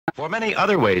For many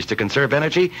other ways to conserve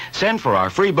energy, send for our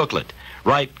free booklet.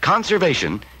 Write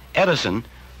Conservation, Edison,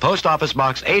 Post Office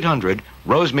Box 800,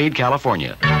 Rosemead,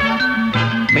 California.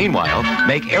 Meanwhile,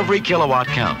 make every kilowatt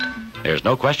count. There's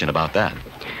no question about that.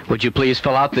 Would you please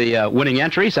fill out the winning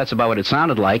entries? That's about what it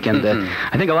sounded like. And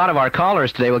I think a lot of our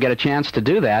callers today will get a chance to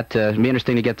do that. It'll be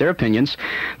interesting to get their opinions.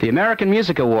 The American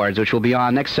Music Awards, which will be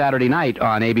on next Saturday night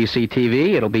on ABC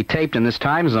TV. It'll be taped in this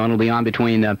time zone. It'll be on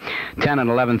between 10 and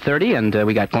 11:30. And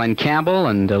we got Glenn Campbell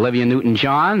and Olivia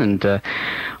Newton-John and,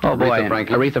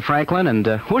 Aretha Franklin. And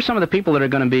who are some of the people that are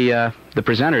going to be the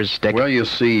presenters, Dick? Well, you'll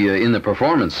see in the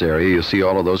performance area, you'll see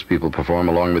all of those people perform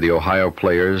along with the Ohio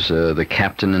Players, the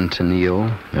Captain and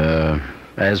Tennille.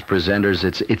 As presenters,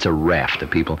 it's a raft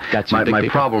of people. My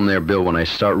problem there, Bill, when I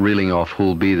start reeling off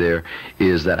who'll be there,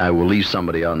 is that I will leave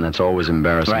somebody out, and that's always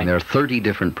embarrassing. Right. There are 30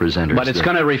 different presenters. But it's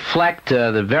going to reflect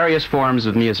the various forms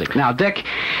of music. Now, Dick,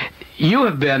 you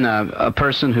have been a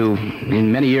person who,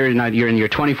 in many years, now you're in your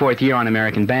 24th year on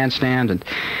American Bandstand, and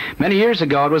many years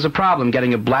ago it was a problem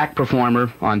getting a black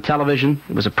performer on television.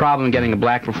 It was a problem getting a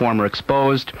black performer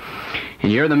exposed.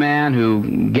 And you're the man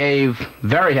who gave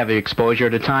very heavy exposure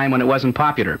at a time when it wasn't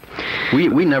popular. We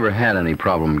never had any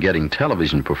problem getting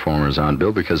television performers on,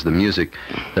 Bill, because the music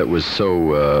that was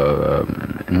so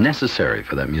necessary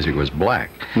for that music was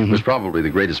black. It was probably the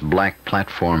greatest black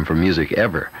platform for music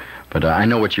ever. But I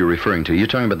know what you're referring to. You're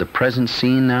talking about the present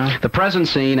scene now? The present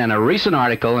scene, and a recent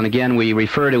article, and again we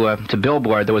refer to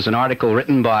Billboard. There was an article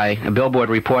written by a Billboard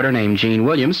reporter named Jean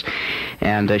Williams,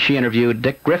 and she interviewed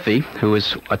Dick Griffey, who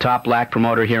is a top black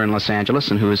promoter here in Los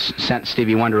Angeles and who has sent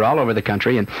Stevie Wonder all over the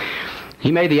country. And he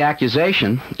made the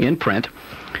accusation in print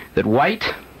that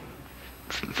white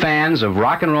fans of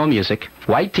rock and roll music,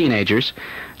 white teenagers,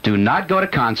 do not go to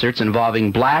concerts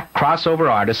involving black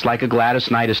crossover artists like a Gladys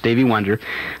Knight, a Stevie Wonder.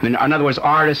 I mean, in other words,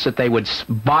 artists that they would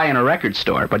buy in a record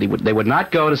store, but they would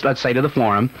not go to, let's say, to the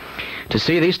Forum to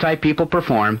see these type people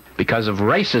perform because of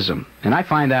racism. And I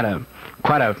find that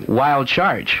quite a wild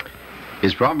charge.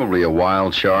 It's probably a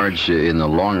wild charge in the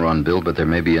long run, Bill, but there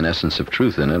may be an essence of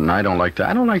truth in it. And I don't like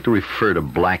to refer to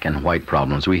black and white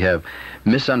problems. We have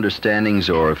misunderstandings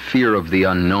or fear of the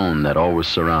unknown that always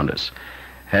surround us.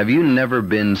 Have you never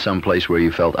been someplace where you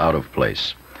felt out of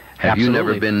place? Have Absolutely. you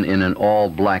never been in an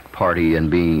all-black party and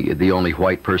be the only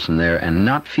white person there and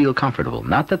not feel comfortable?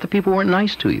 Not that the people weren't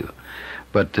nice to you,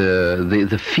 but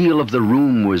the feel of the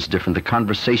room was different. The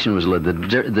conversation was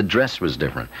the dress was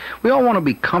different. We all want to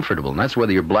be comfortable, and that's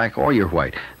whether you're black or you're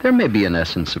white. There may be an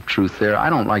essence of truth there. I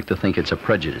don't like to think it's a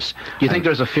prejudice. Do you think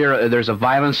there's a fear? There's a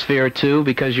violence fear too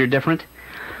because you're different?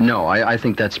 No, I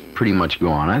think that's pretty much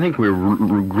gone. I think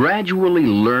we're gradually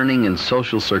learning in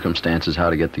social circumstances how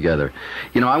to get together.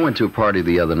 You know, I went to a party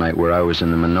the other night where I was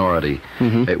in the minority.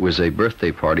 It was a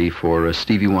birthday party for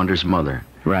Stevie Wonder's mother.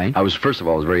 Right. First of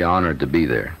all, I was very honored to be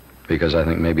there because I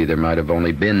think maybe there might have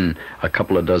only been a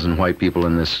couple of dozen white people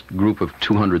in this group of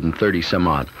 230 some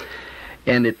odd.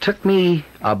 And it took me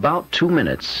about 2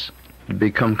 minutes to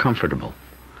become comfortable.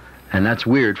 And that's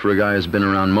weird for a guy who's been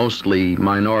around mostly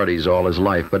minorities all his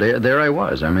life. But there I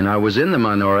was. I mean, I was in the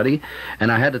minority,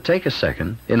 and I had to take a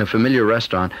second in a familiar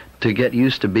restaurant to get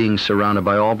used to being surrounded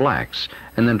by all blacks.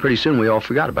 And then pretty soon we all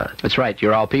forgot about it. That's right.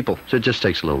 You're all people. So it just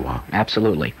takes a little while.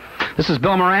 Absolutely. This is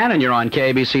Bill Moran, and you're on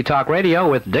KABC Talk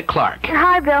Radio with Dick Clark.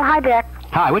 Hi, Bill. Hi, Dick.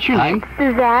 Hi, what's your name?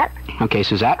 Suzette. Okay,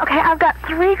 Suzette. Okay, I've got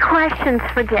 3 questions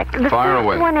for Dick. The Fire first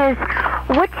away. one is,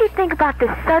 what do you think about the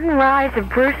sudden rise of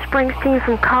Bruce Springsteen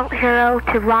from cult hero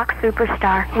to rock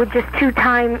superstar with just 2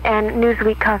 Time and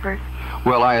Newsweek covers?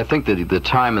 Well, I think that the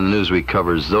Time and the Newsweek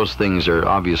covers, those things are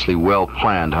obviously well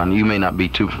planned, hon. You may not be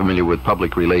too familiar with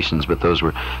public relations, but those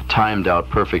were timed out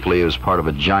perfectly as part of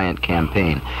a giant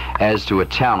campaign. As to a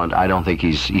talent, I don't think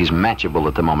he's matchable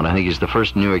at the moment. I think he's the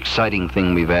first new exciting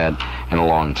thing we've had in a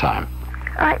long time.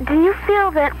 Do you feel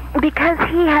that because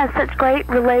he has such great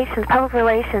relations, public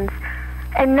relations,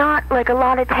 and not like a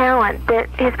lot of talent, that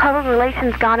his public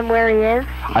relations got him where he is?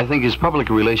 I think his public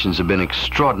relations have been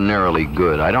extraordinarily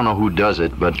good. I don't know who does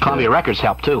it, but Columbia Records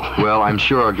helped too. Well, I'm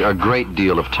sure a great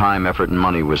deal of time, effort, and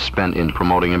money was spent in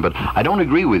promoting him, but I don't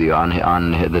agree with you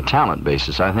on the talent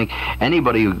basis. I think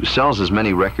anybody who sells as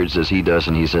many records as he does,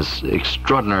 and he says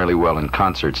extraordinarily well in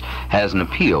concerts, has an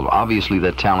appeal. Obviously,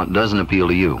 that talent doesn't appeal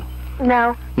to you.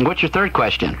 No. What's your third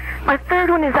question? My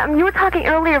third one is, you were talking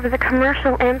earlier of the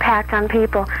commercial impact on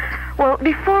people. Well,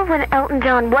 before, when Elton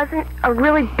John wasn't a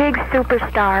really big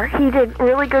superstar, he did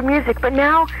really good music, but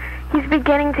now he's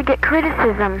beginning to get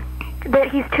criticism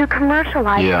that he's too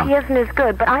commercialized. Yeah. He isn't as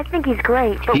good, but I think he's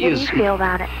great. But what do you feel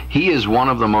about it? He is one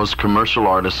of the most commercial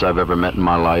artists I've ever met in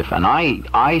my life, and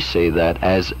I say that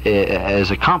as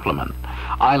a compliment.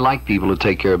 I like people who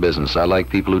take care of business. I like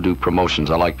people who do promotions.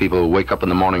 I like people who wake up in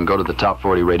the morning, go to the top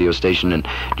 40 radio station and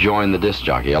join the disc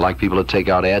jockey. I like people who take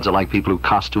out ads. I like people who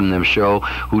costume their show,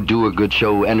 who do a good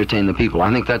show, entertain the people.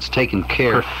 I think that's taking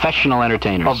care Professional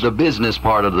entertainers. of the business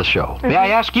part of the show. May I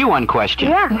ask you one question?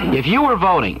 Yeah. If you were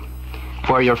voting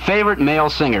for your favorite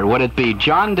male singer, would it be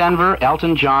John Denver,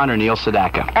 Elton John, or Neil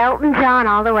Sedaka? Elton John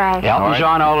all the way. Elton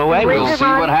John all the way. We'll We'll see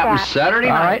what happens Saturday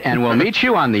All night. right, and we'll meet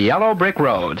you on the Yellow Brick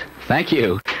Road. Thank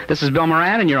you. This is Bill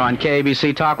Moran, and you're on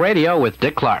KABC Talk Radio with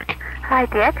Dick Clark. Hi,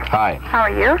 Dick. Hi. How are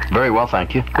you? Very well,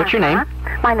 thank you. What's your name?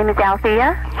 My name is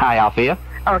Althea. Hi, Althea.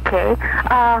 Okay.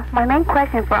 My main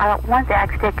question for I wanted to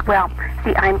ask Dick. Well,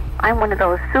 see, I'm one of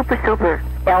those super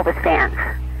Elvis fans,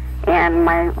 and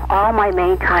all my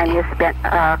main time is spent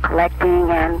collecting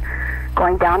and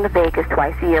going down to Vegas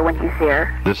twice a year when he's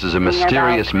there. This is a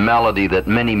mysterious melody that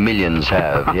many millions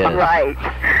have, yes. Right.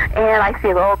 And I see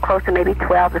a little close to maybe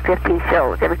 12 to 15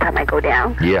 shows every time I go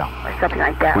down. Yeah. Or something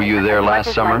like that. Were you there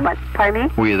last summer? Pardon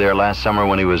me? Were you there last summer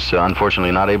when he was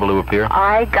unfortunately not able to appear?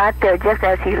 I got there just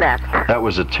as he left. That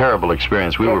was a terrible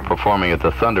experience. We were performing at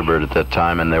the Thunderbird at that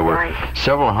time, and there were Right.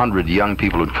 several hundred young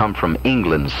people who'd come from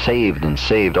England,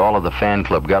 saved. All of the fan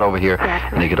club got over here, Exactly.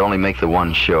 and they could only make the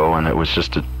one show, and it was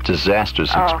just a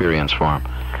disastrous experience for him.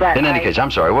 But In any case,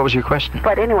 I'm sorry, what was your question?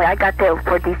 But anyway, I got there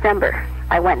for December.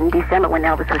 I went in December when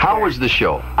Elvis was How there. was the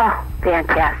show? Oh,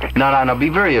 fantastic. No, be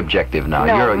very objective now.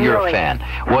 No, You're a really. fan.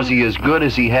 Was he as good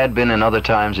as he had been in other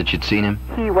times that you'd seen him?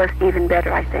 He was even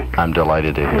better, I think. I'm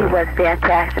delighted to He hear. was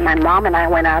fantastic. My mom and I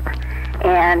went up,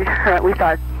 and we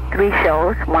saw 3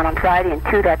 shows, one on Friday and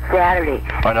 2 that Saturday.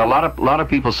 All right, a lot of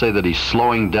people say that he's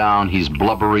slowing down, he's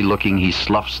blubbery looking, he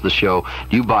sloughs the show.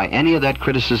 Do you buy any of that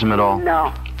criticism at all?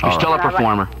 No. You're still a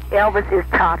performer. Elvis is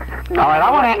tops. No All right,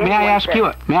 matter what may I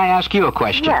anyone ask you a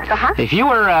question? Yes, uh-huh. If you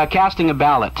were casting a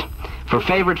ballot for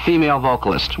favorite female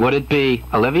vocalist, would it be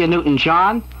Olivia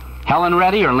Newton-John, Helen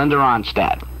Reddy, or Linda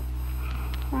Ronstadt?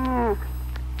 says.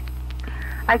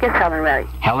 I guess Helen Reddy.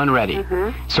 Helen Reddy.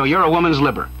 Mhm. So you're a woman's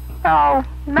liber. Oh,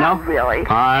 not No? really.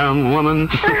 I'm a woman.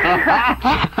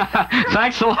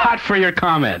 Thanks a lot for your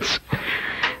comments.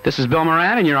 This is Bill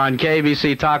Moran, and you're on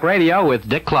KABC Talk Radio with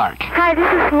Dick Clark. Hi,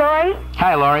 this is Lori.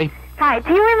 Hi, Laurie. Hi,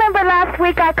 do you remember last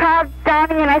week I called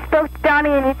Donnie and I spoke to Donnie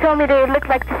and he told me they looked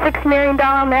like the $6 million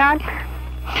man?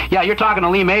 Yeah, you're talking to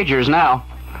Lee Majors now.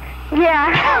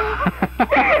 Yeah.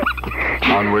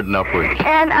 Onward and upward.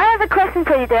 And I have a question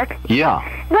for you, Dick. Yeah.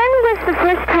 When was the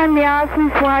first time the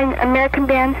Osmonds were on American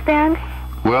Bandstand?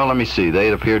 Well, let me see. They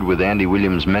had appeared with Andy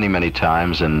Williams many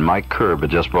times, and Mike Curb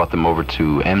had just brought them over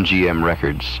to MGM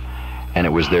Records, and it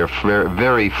was their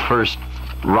very first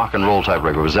rock and roll type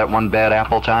record. Was that One Bad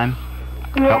Apple time?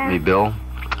 Yeah. Help me, Bill.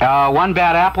 One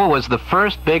Bad Apple was the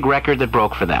first big record that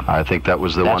broke for them. I think that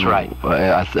was the That's one. right.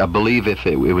 I believe if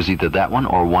it was either that one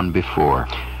or one before.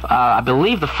 I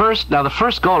believe the first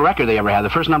gold record they ever had,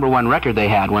 the first #1 record they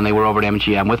had when they were over at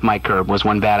MGM with Mike Curb was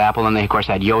One Bad Apple, and they, of course,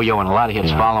 had Yo-Yo and a lot of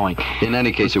hits following. In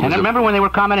any case, it was And I remember when they were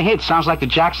commenting, hey, it sounds like the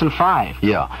Jackson 5.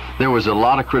 Yeah, there was a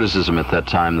lot of criticism at that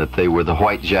time that they were the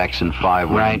White Jackson 5,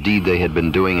 when Right. indeed they had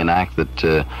been doing an act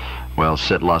that,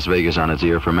 set Las Vegas on its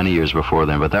ear for many years before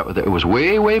then. But it was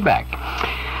way back.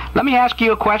 Let me ask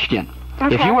you a question.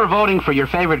 Okay. If you were voting for your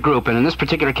favorite group, and in this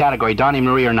particular category, Donnie and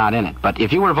Marie are not in it, but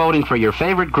if you were voting for your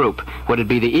favorite group, would it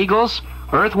be the Eagles,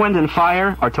 Earth, Wind and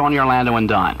Fire, or Tony Orlando and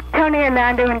Don? Tony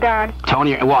Orlando and Don.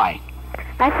 Tony, why?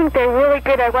 I think they're really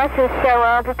good. I watch this show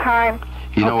all the time.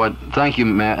 You know what? Thank you,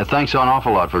 man. Thanks an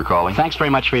awful lot for calling. Thanks very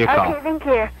much for your call. Okay, thank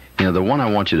you. You know, the one I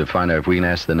want you to find out, if we can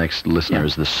ask the next listener,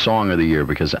 is the Song of the Year,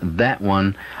 because that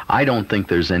one, I don't think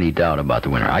there's any doubt about the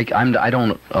winner. I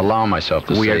don't allow myself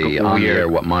to say on the air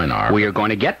what mine are. We are going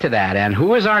to get to that, and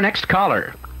who is our next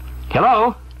caller?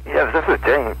 Hello? Yes, this is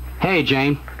Jane. Hey,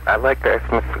 Jane. I'd like to ask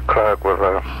Mr. Clark,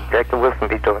 will Jackie Wilson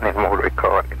be doing any more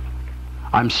recording?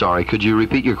 I'm sorry, could you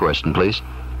repeat your question, please?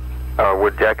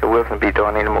 Would Jackie Wilson be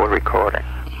doing any more recording?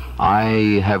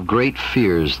 I have great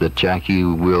fears that Jackie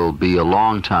will be a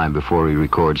long time before he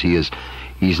records. He's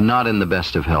not in the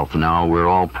best of health now. We're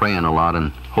all praying a lot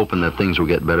and hoping that things will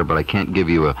get better, but I can't give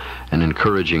you an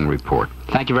encouraging report.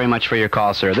 Thank you very much for your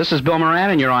call, sir. This is Bill Moran,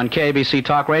 and you're on KABC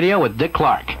Talk Radio with Dick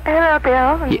Clark. Hello,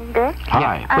 Bill and Dick.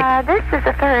 Hi. This is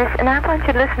the first, and I want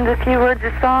you to listen to a few words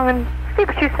of the song and see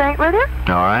what you think, will you?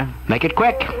 All right. Make it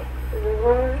quick.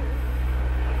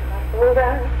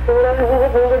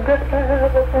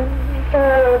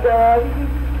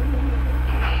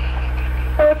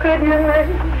 How could you make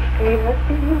me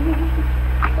happy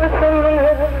with someone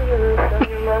else on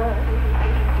your mind?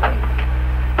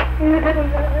 You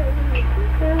didn't like to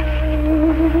say,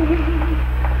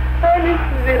 and this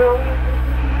is it all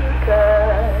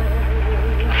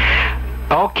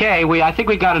Okay, I think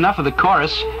we got enough of the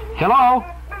chorus. Hello?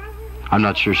 I'm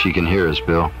not sure she can hear us,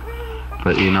 Bill.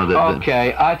 But you know that.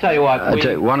 Okay, I'll tell you what.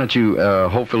 Why don't you?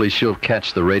 Hopefully, she'll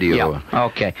catch the radio. Yeah.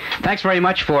 Okay. Thanks very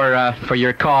much for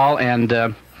your call, and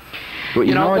well,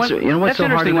 you know what's that's so interesting.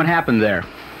 hard. What happened there?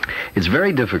 It's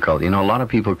very difficult. You know, a lot of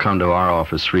people come to our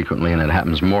office frequently, and it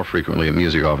happens more frequently at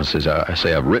music offices. I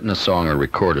say I've written a song or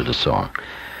recorded a song.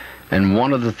 And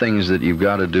one of the things that you've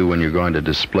got to do when you're going to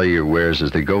display your wares is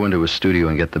to go into a studio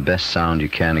and get the best sound you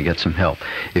can and get some help.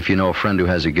 If you know a friend who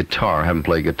has a guitar, have him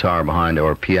play guitar behind,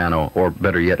 or a piano, or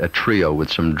better yet, a trio with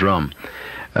some drum.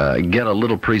 Get a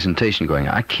little presentation going.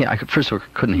 First of all,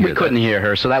 couldn't hear We couldn't hear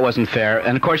her, so that wasn't fair.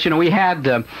 And, of course, we had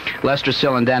Lester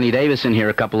Sill and Danny Davis in here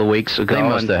a couple of weeks ago. They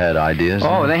must have had ideas.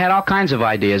 Oh, they had all kinds of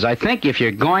ideas. I think if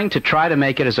you're going to try to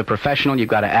make it as a professional, you've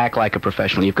got to act like a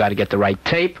professional. You've got to get the right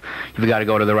tape. You've got to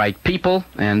go to the right people.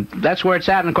 And that's where it's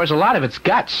at. And, of course, a lot of it's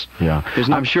guts. Yeah.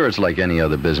 I'm sure it's like any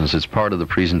other business. It's part of the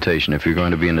presentation. If you're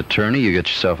going to be an attorney, you get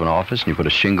yourself an office and you put a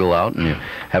shingle out and you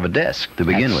have a desk to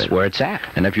begin with. That's where it's at.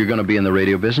 And if you're going to be in the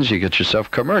radio business, you get yourself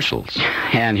commercials.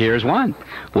 And here's one.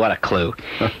 What a clue.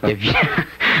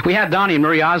 We had Donnie and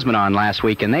Marie Osmond on last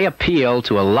week, and they appeal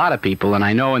to a lot of people, and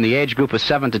I know in the age group of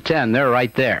 7 to 10, they're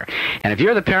right there. And if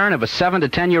you're the parent of a 7 to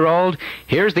 10-year-old,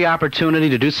 here's the opportunity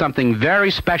to do something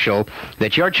very special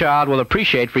that your child will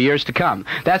appreciate for years to come.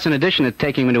 That's in addition to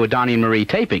taking them to a Donnie and Marie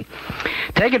taping.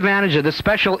 Take advantage of this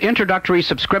special introductory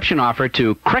subscription offer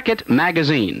to Cricket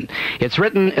Magazine. It's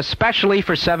written especially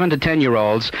for 7 to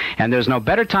 10-year-olds, and there's no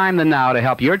better time than now to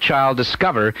help your child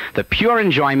discover the pure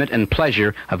enjoyment and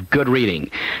pleasure of good reading.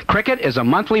 Cricket is a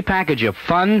monthly package of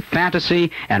fun,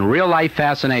 fantasy, and real-life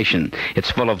fascination.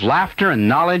 It's full of laughter and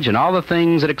knowledge and all the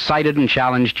things that excited and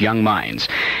challenged young minds.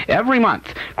 Every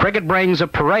month, Cricket brings a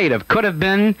parade of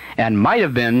could-have-been and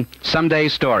might-have-been someday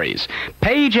stories.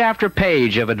 Page after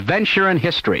page of adventure and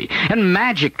history, and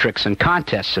magic tricks and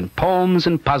contests, and poems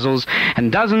and puzzles,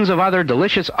 and dozens of other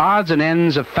delicious odds and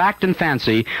ends of fact and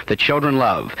fancy that children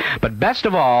love. But best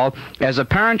of all, as a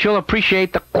parent, you'll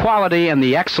appreciate the quality and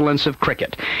the excellence of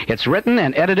Cricket. It's written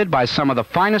and edited by some of the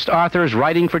finest authors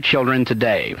writing for children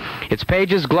today. Its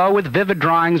pages glow with vivid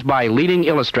drawings by leading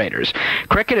illustrators.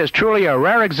 Cricket is truly a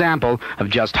rare example of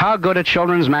just how good a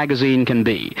children's magazine can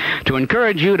be. To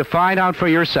encourage you to find out for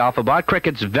yourself about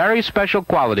Cricket's very special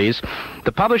qualities,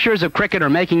 the publishers of Cricket are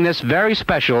making this very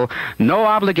special,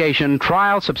 no-obligation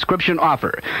trial subscription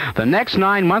offer. The next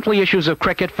 9 monthly issues of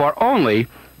Cricket for only,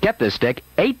 get this, Dick,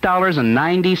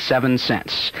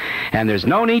 $8.97. And there's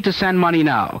no need to send money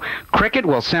now. Cricket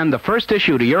will send the first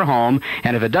issue to your home,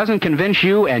 and if it doesn't convince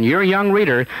you and your young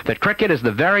reader that Cricket is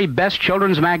the very best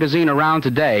children's magazine around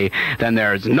today, then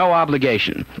there's no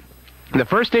obligation. The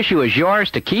first issue is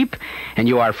yours to keep, and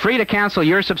you are free to cancel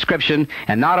your subscription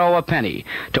and not owe a penny.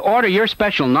 To order your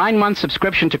special 9-month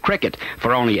subscription to Cricket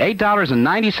for only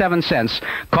 $8.97,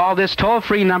 call this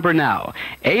toll-free number now,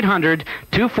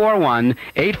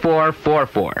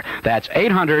 800-241-8444. That's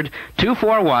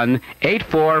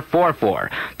 800-241-8444.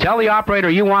 Tell the operator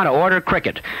you want to order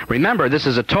Cricket. Remember, this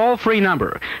is a toll-free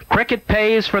number. Cricket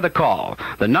pays for the call.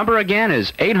 The number again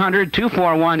is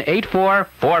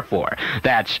 800-241-8444.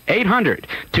 That's 800-241-8444.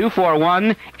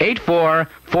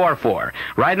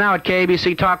 Right now at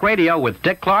KABC Talk Radio with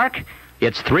Dick Clark,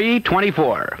 it's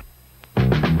 3:24.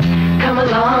 Come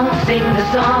along, sing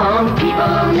the song,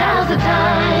 people, now's the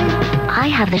time. I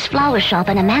have this flower shop,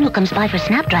 and a man who comes by for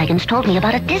Snapdragons told me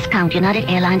about a discount United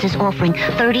Airlines is offering,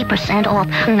 30% off.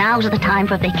 Now's the time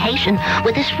for vacation.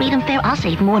 With this Freedom Fair, I'll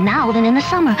save more now than in the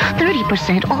summer.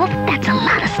 30% off, that's a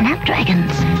lot of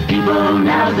Snapdragons. People,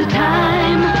 now's the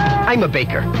time. I'm a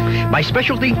baker. My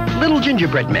specialty, little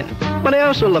gingerbread men. But I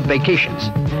also love vacations.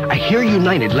 I hear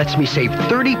United lets me save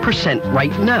 30%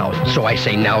 right now, so I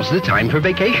say now's the time for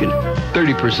vacation.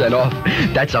 30% off.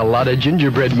 That's a lot of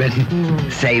gingerbread men.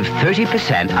 Save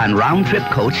 30% on round-trip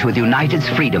coach with United's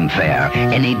Freedom Fair.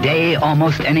 Any day,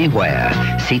 almost anywhere.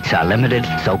 Seats are limited,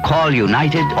 so call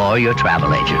United or your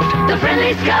travel agent. The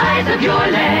friendly skies of your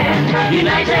land,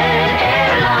 United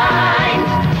Airlines.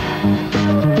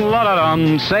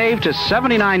 Save to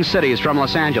 79 cities from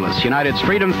Los Angeles. United's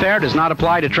Freedom Fair does not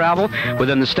apply to travel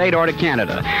within the state or to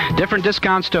Canada. Different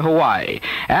discounts to Hawaii.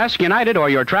 Ask United or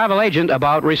your travel agent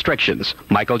about restrictions.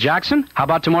 Michael Jackson, how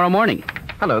about tomorrow morning?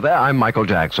 Hello there, I'm Michael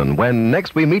Jackson. When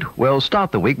next we meet, we'll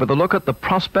start the week with a look at the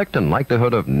prospect and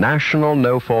likelihood of national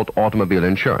no-fault automobile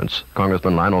insurance.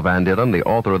 Congressman Lionel Van Dillen, the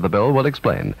author of the bill, will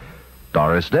explain.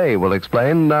 Doris Day will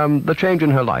explain the change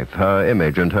in her life, her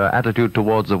image, and her attitude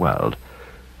towards the world.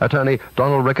 Attorney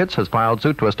Donald Ricketts has filed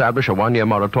suit to establish a one-year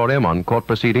moratorium on court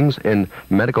proceedings in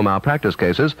medical malpractice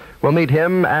cases. We'll meet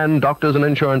him and doctors and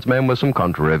insurance men with some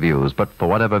contrary views. But for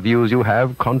whatever views you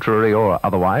have, contrary or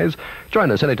otherwise,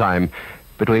 join us anytime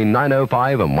between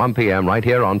 9:05 and 1 p.m. right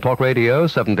here on Talk Radio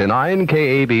 79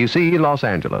 KABC Los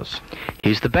Angeles.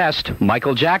 He's the best.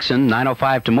 Michael Jackson,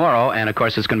 9:05 tomorrow. And, of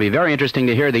course, it's going to be very interesting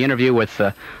to hear the interview with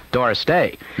Doris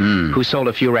Day, who sold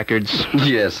a few records.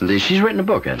 Yes, indeed. She's written a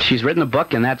book, hasn't she? She's written a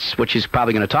book, and that's what she's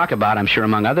probably going to talk about, I'm sure,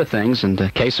 among other things. And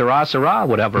que sera, sera,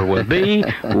 whatever will be,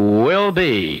 will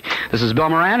be. This is Bill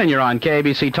Moran, and you're on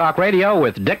KABC Talk Radio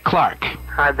with Dick Clark.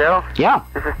 Hi, Bill. Yeah.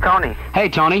 This is Tony. Hey,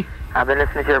 Tony. I've been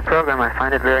listening to your program. I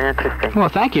find it very interesting. Well,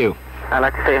 thank you. I'd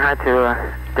like to say hi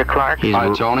to Dick Clark.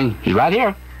 Hi, Tony. He's right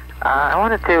here. I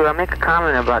wanted to make a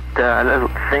comment about a little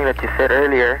thing that you said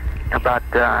earlier about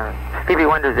Stevie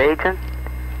Wonder's agent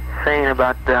saying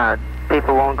about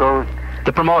people won't go...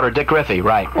 The promoter, Dick Griffey,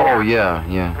 right. Oh, yeah.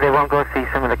 They won't go see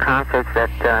some of the concerts that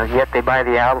yet they buy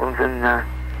the albums and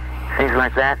things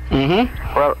like that.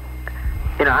 Mm-hmm. Well,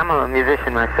 you know, I'm a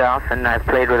musician myself, and I've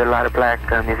played with a lot of black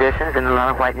musicians and a lot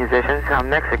of white musicians. I'm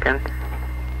Mexican,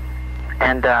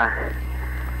 and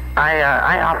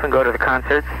I often go to the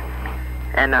concerts,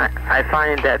 and I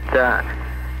find that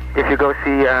if you go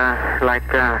see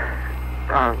like a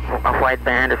white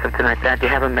band or something like that, you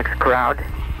have a mixed crowd.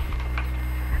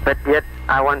 But yet,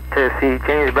 I went to see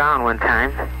James Brown one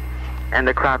time, and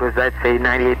the crowd was, I'd say,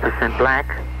 98% black.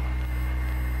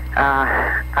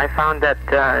 I found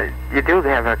that you do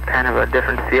have a kind of a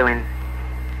different feeling.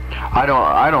 I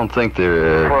don't think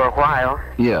there... For a while.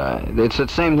 Yeah, it's the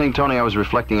same thing, Tony, I was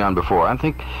reflecting on before. I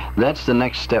think that's the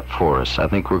next step for us. I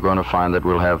think we're going to find that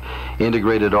we'll have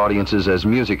integrated audiences as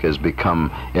music has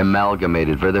become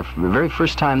amalgamated for the very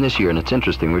first time this year. And it's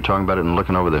interesting, we're talking about it and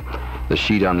looking over the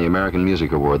sheet on the American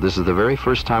Music Award. This is the very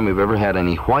first time we've ever had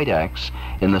any white acts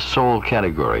in the soul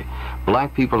category.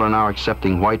 Black people are now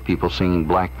accepting white people singing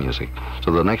black music.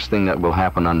 So the next thing that will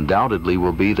happen undoubtedly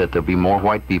will be that there'll be more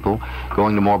white people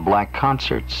going to more black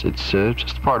concerts. It's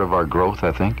just part of our growth,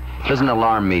 I think. Doesn't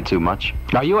alarm me too much.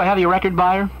 Are you a heavy record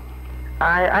buyer?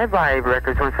 I buy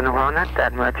records once in a while, not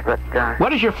that much, but...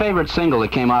 What is your favorite single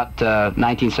that came out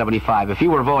 1975? If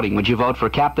you were voting, would you vote for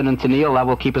Captain and Tennille, Love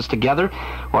Will Keep Us Together?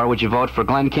 Or would you vote for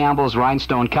Glenn Campbell's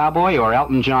Rhinestone Cowboy or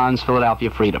Elton John's Philadelphia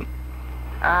Freedom?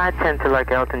 I tend to like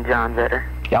Elton John better.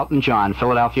 Elton John,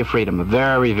 Philadelphia Freedom, a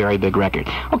very, very big record.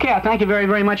 Okay, I thank you very,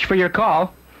 very much for your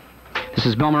call. This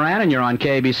is Bill Moran, and you're on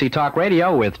KABC Talk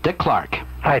Radio with Dick Clark.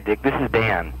 Hi, Dick. This is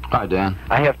Dan. Hi, Dan.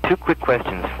 I have two quick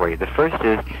questions for you. The first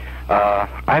is,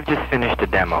 I've just finished a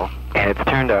demo, and it's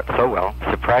turned out so well,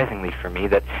 surprisingly for me,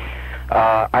 that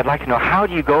I'd like to know, how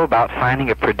do you go about finding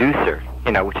a producer?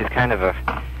 You know, which is kind of a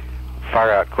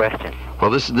far-out question. Well,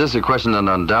 this is a question that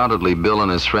undoubtedly Bill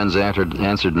and his friends answered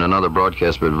in another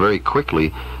broadcast, but very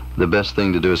quickly, the best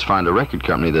thing to do is find a record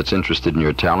company that's interested in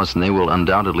your talents, and they will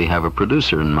undoubtedly have a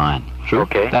producer in mind. Sure.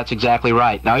 Okay. That's exactly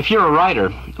right. Now, if you're a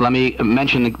writer, let me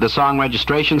mention the song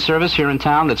registration service here in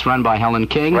town that's run by Helen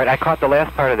King. Right, I caught the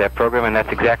last part of that program, and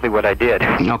that's exactly what I did.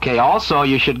 Okay, also,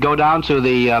 you should go down to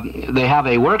they have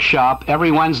a workshop every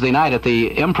Wednesday night at the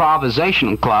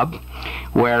Improvisation Club,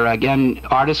 where, again,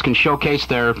 artists can showcase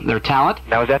their talent.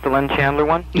 Now, is that the Len Chandler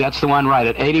one? That's the one, right,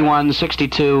 at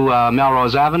 8162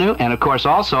 Melrose Avenue. And, of course,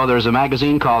 also, there's a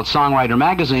magazine called Songwriter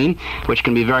Magazine, which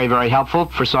can be very, very helpful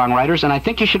for songwriters. And I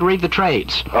think you should read the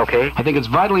trades. Okay. I think it's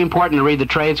vitally important to read the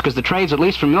trades, because the trades at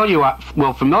least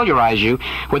will familiarize you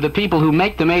with the people who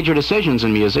make the major decisions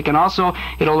in music, and also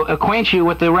it'll acquaint you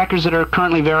with the records that are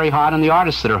currently very hot and the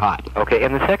artists that are hot. Okay,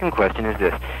 and the second question is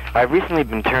this. I've recently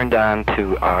been turned on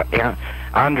to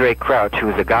Andre Crouch, who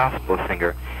is a gospel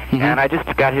singer, and I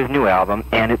just got his new album,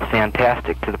 and it's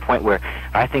fantastic, to the point where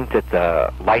I think that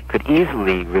the Light could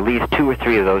easily release 2 or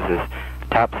 3 of those as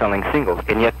top-selling singles,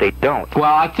 and yet they don't.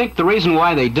 Well, I think the reason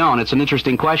why they don't, it's an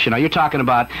interesting question. Now, you're talking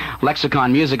about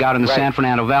Lexicon Music out in the San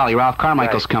Fernando Valley, Ralph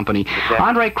Carmichael's company. Exactly.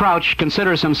 Andre Crouch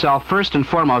considers himself, first and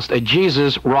foremost, a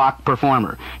Jesus rock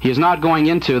performer. He is not going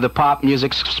into the pop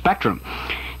music spectrum.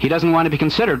 He doesn't want to be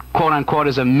considered, quote-unquote,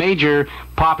 as a major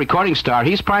pop recording star.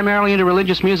 He's primarily into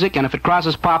religious music, and if it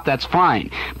crosses pop, that's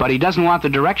fine. But he doesn't want the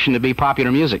direction to be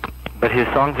popular music. But his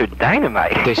songs are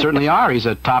dynamite. They certainly are. He's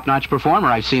a top-notch performer.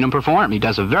 I've seen him perform. He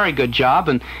does a very good job,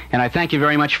 and I thank you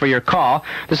very much for your call.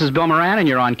 This is Bill Moran, and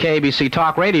you're on KABC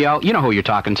Talk Radio. You know who you're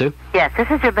talking to. Yes, this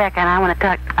is Rebecca, and I want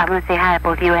to say hi to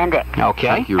both you and Dick. Okay.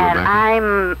 Thank you, Rebecca. And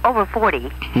I'm over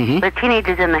 40, with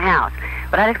teenagers in the house.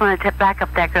 But I just wanted to back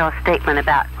up that girl's statement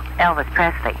about Elvis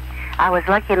Presley. I was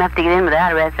lucky enough to get in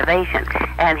without a reservation,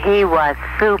 and he was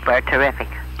super terrific.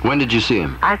 When did you see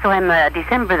him? I saw him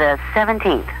December the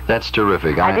 17th. That's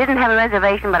terrific. I didn't have a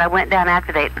reservation, but I went down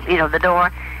after the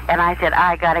door, and I said,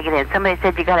 I got to get in. Somebody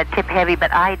said you got to tip heavy,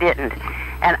 but I didn't.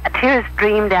 And tears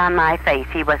streamed down my face.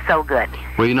 He was so good.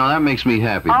 Well, you know, that makes me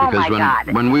happy because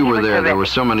when we were there were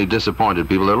so many disappointed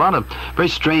people. There were a lot of very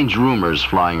strange rumors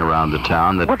flying around the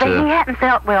town that... Well, he hadn't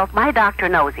felt well. My doctor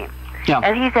knows him. Yeah.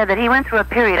 And he said that he went through a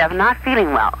period of not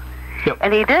feeling well. Yep.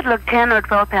 And he did look 10 or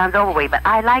 12 pounds overweight, but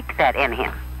I liked that in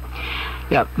him.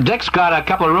 Yeah, Dick's got a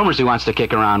couple of rumors he wants to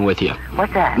kick around with you.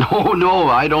 What's that? No,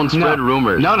 I don't spread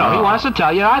rumors. No, he wants to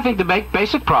tell you, I think the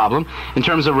basic problem in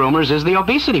terms of rumors is the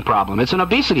obesity problem. It's an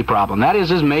obesity problem. That is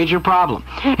his major problem.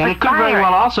 And it could very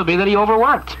well also be that he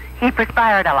overworked. He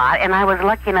perspired a lot, and I was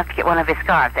lucky enough to get one of his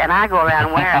scarves, and I go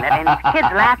around wearing it, and his kids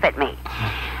laugh at me.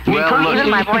 Well, even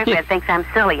my boyfriend thinks I'm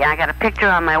silly. I got a picture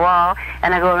on my wall,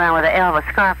 and I go around with an Elvis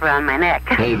scarf around my neck.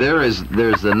 Hey, there's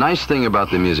the nice thing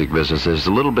about the music business. There's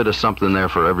a little bit of something there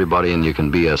for everybody, and you can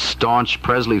be a staunch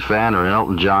Presley fan or an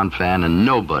Elton John fan, and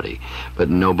nobody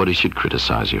should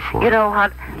criticize you for it. You know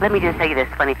what? Let me just tell you this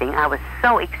funny thing. I was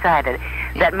so excited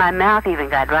that my mouth even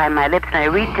got dry in my lips, and I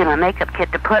reached in my makeup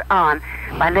kit to put on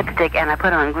my lipstick, and I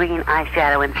put on green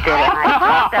eyeshadow instead.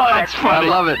 And That's funny. I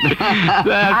love it.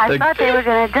 I thought they were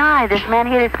going to die. This man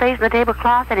hit his face in the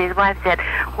tablecloth, and his wife said,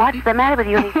 "What's the matter with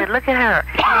you?" And he said, "Look at her."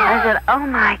 I said, "Oh,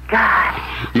 my God."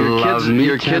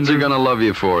 Your kids are going to love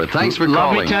you for it. Thanks for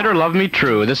calling. Love me tender, love me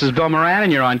true. This is Bill Moran,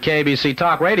 and you're on KABC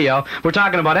Talk Radio. We're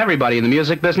talking about everybody in the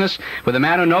music business with a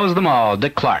man who knows them all,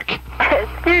 Dick Clark.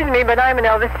 Excuse me, but I'm an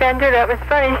Elvis fan, too. That was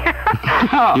funny.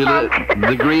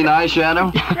 The green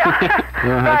eyeshadow?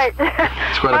 Right.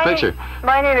 It's quite a picture.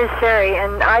 My name is Sherry,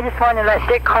 and I just want to let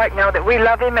Dick Clark know that we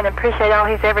love him and appreciate all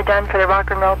he's ever done for the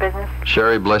rock and roll business.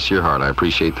 Sherry, bless your heart. I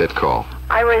appreciate that call.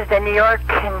 I was in New York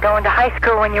and going to high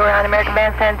school when you were on American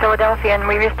Bandstand in Philadelphia, and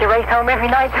we used to race home every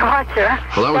night to watch her.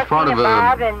 Well, that was part of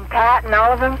Bob and Pat and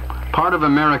all of them. Part of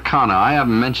Americana. I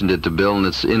haven't mentioned it to Bill, and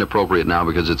it's inappropriate now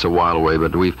because it's a while away,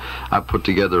 but I put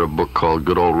together a book called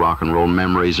Good Old Rock and Roll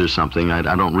Memories or something. I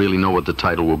don't really know what the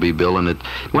title will be, Bill, and it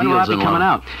when will that be coming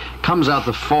out? Comes out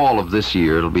the fall of this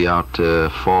year. It'll be out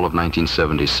fall of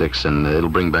 1976, and it'll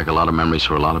bring back a lot of memories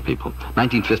for a lot of people.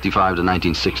 1955 to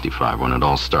 1965 when it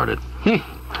all started.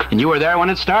 And you were there when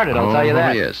it started, I'll tell you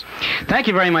that. Yes. Thank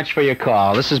you very much for your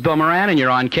call. This is Bill Moran, and you're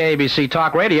on KABC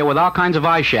Talk Radio with all kinds of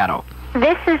eyeshadow.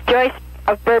 This is Joyce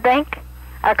of Burbank.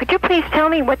 Could you please tell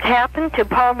me what's happened to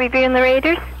Paul Revere and the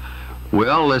Raiders?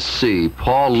 Well, let's see.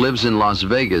 Paul lives in Las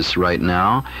Vegas right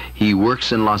now. He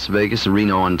works in Las Vegas,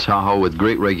 Reno, and Tahoe with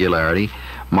great regularity.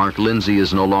 Mark Lindsay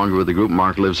is no longer with the group.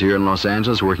 Mark lives here in Los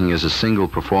Angeles working as a single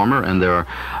performer, and there are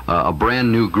a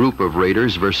brand new group of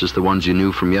Raiders versus the ones you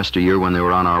knew from yesteryear when they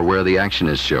were on our Where the Action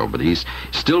Is show. But he's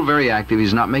still very active.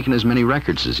 He's not making as many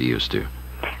records as he used to.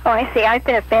 Oh, I see. I've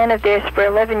been a fan of theirs for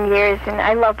 11 years, and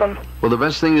I love them. Well, the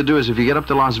best thing to do is if you get up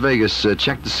to Las Vegas,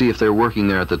 check to see if they're working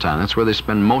there at the time. That's where they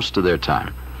spend most of their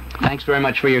time. Thanks very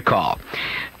much for your call.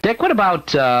 Dick, what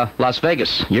about Las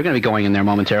Vegas? You're going to be going in there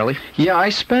momentarily. Yeah, I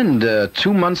spend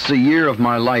 2 months a year of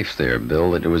my life there,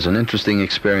 Bill. It was an interesting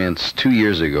experience. 2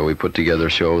 years ago, we put together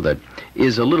a show that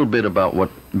is a little bit about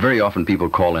what very often people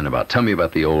call in about. Tell me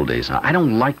about the old days. Now, I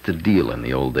don't like to deal in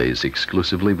the old days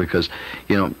exclusively because,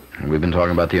 you know, we've been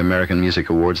talking about the American Music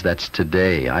Awards. That's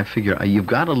today. I figure you've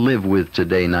got to live with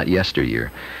today, not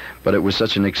yesteryear. But it was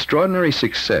such an extraordinary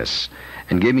success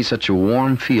and gave me such a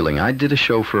warm feeling. I did a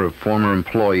show for a former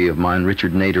employee of mine,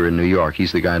 Richard Nader, in New York.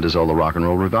 He's the guy who does all the rock and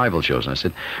roll revival shows. And I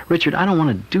said, Richard, I don't want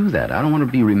to do that. I don't want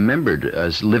to be remembered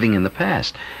as living in the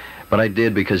past. But I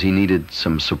did because he needed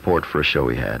some support for a show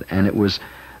he had. And it was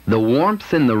the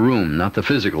warmth in the room, not the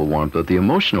physical warmth, but the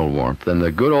emotional warmth, and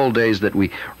the good old days that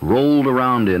we rolled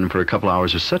around in for a couple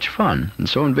hours was such fun and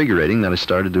so invigorating that I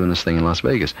started doing this thing in Las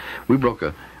Vegas. We broke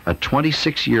a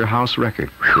 26-year house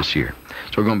record this year.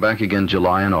 So we're going back again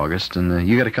July and August, and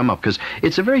you got to come up because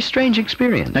it's a very strange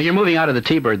experience. Now, you're moving out of the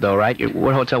T-Bird, though, right?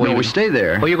 What hotel? No, we stay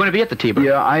there. Oh, you're going to be at the T-Bird?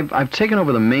 Yeah, I've taken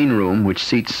over the main room, which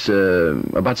seats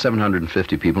about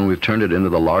 750 people, and we've turned it into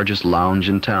the largest lounge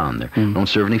in town. There don't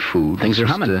serve any food. Things are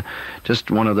humming.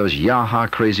 Just one of those yaha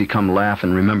crazy come laugh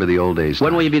and remember the old days.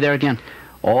 When will you be there again?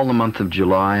 All the month of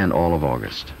July and all of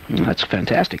August. That's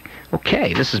fantastic.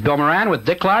 Okay, this is Bill Moran with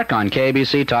Dick Clark on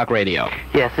KABC Talk Radio.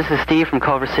 Yes, this is Steve from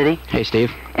Culver City. Hey,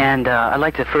 Steve. And I'd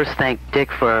like to first thank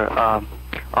Dick for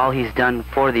all he's done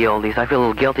for the oldies. I feel a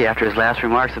little guilty after his last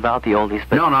remarks about the oldies.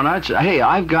 But No. Hey,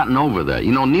 I've gotten over that.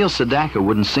 You know, Neil Sedaka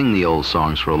wouldn't sing the old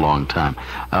songs for a long time.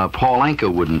 Paul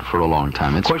Anka wouldn't for a long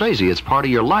time. It's crazy. It's part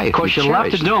of your life. Of course, you love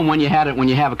to do them when you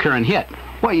have a current hit.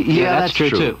 Well, yeah, that's true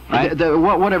too. Right?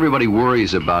 What everybody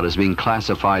worries about is being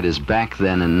classified as back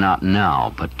then and not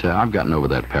now. But I've gotten over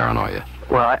that paranoia.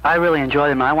 Well, I really enjoy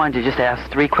them. I wanted to just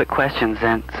ask 3 quick questions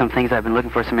and some things I've been looking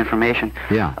for some information.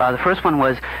 Yeah. The first one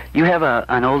was, you have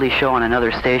an oldie show on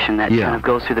another station that kind of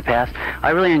goes through the past. I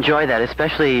really enjoy that,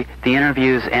 especially the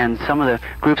interviews and some of the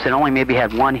groups that only maybe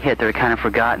had one hit that are kind of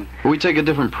forgotten. We take a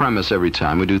different premise every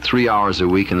time. We do 3 hours a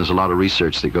week, and there's a lot of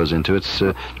research that goes into it. It's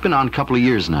been on a couple of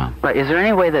years now. Right. Is there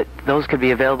any way that those could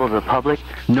be available to the public?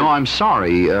 No, I'm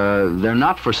sorry. They're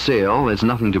not for sale. There's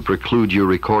nothing to preclude you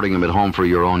recording them at home for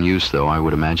your own use, though, I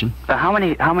would imagine. How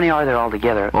many are there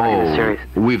altogether in the series?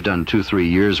 We've done 2-3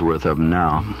 years worth of them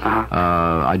now.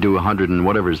 I do 100 and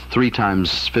whatever, 3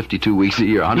 times 52 weeks a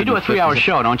year. You do a 3-hour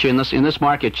show, don't you? In this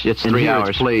market, it's 3 hours.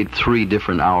 It's played 3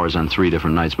 different hours on 3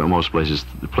 different nights, but most places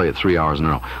play it 3 hours in a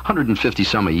row. 150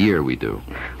 some a year we do.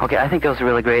 Okay, I think those are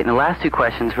really great. And the last 2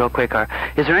 questions, real quick, are: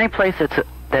 is there any place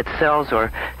that sells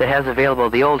or that has available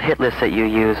the old hit list that you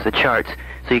use, the charts,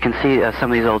 so you can see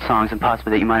some of these old songs and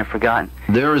possibly that you might have forgotten?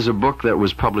 There is a book that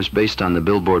was published based on the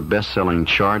Billboard best-selling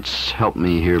charts. Help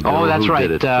me here, Bill. Oh, that's Who right.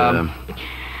 Did it?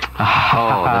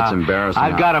 Oh, that's embarrassing.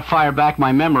 I've got to fire back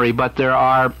my memory, but there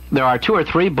are 2 or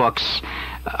 3 books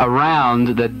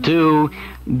around that do,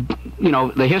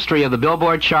 the history of the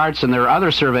Billboard charts, and there are other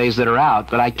surveys that are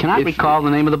out, but I cannot recall the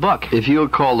name of the book. If you'll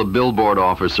call the Billboard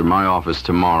office or my office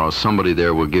tomorrow, somebody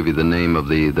there will give you the name of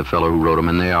the fellow who wrote them,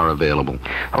 and they are available.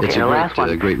 Okay, it's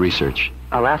a great research.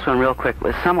 Last one real quick.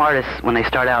 Some artists, when they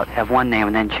start out, have one name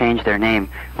and then change their name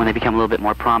when they become a little bit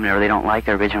more prominent or they don't like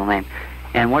their original name.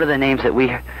 And one of the names that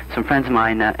some friends of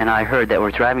mine and I heard that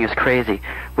were driving us crazy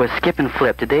was Skip and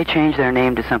Flip. Did they change their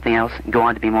name to something else and go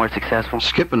on to be more successful?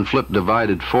 Skip and Flip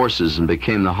divided forces and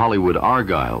became the Hollywood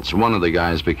Argyles. One of the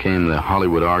guys became the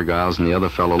Hollywood Argyles and the other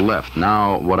fellow left.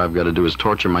 Now what I've got to do is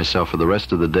torture myself for the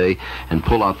rest of the day and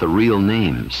pull out the real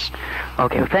names.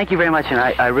 Okay, well, thank you very much, and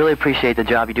I really appreciate the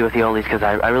job you do with the oldies, because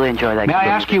I really enjoy that. May I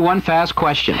ask you one fast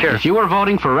question? Sure. If you were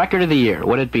voting for Record of the Year,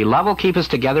 would it be Love Will Keep Us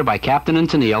Together by Captain and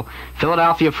Tennille,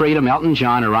 Philadelphia Freedom, Elton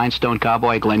John, or Rhinestone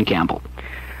Cowboy, Glenn Campbell?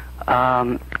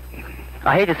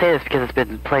 I hate to say this because it's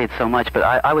been played so much, but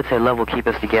I would say Love Will Keep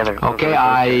Us Together. Okay,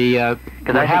 I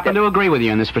happen to agree with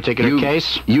you in this particular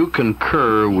case. You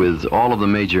concur with all of the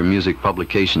major music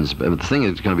publications, but the thing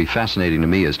that's going to be fascinating to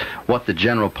me is what the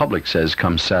general public says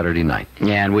come Saturday night.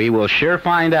 And we will sure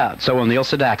find out. So will Neil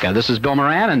Sedaka. This is Bill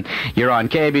Moran, and you're on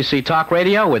KABC Talk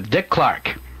Radio with Dick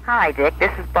Clark. Hi, Dick.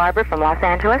 This is Barbara from Los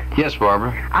Angeles. Yes,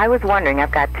 Barbara. I was wondering,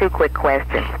 I've got 2 quick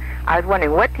questions. I was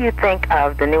wondering, what do you think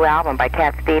of the new album by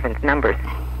Cat Stevens, Numbers?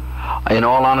 In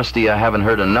all honesty, I haven't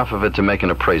heard enough of it to make an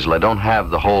appraisal. I don't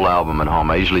have the whole album at home.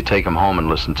 I usually take them home and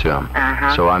listen to them.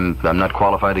 So I'm not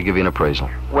qualified to give you an appraisal.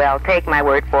 Well, take my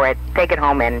word for it. Take it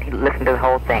home and listen to the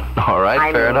whole thing. All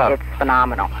right, fair enough. It's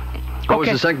phenomenal. What was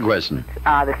the second question?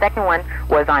 The second one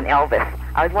was on Elvis.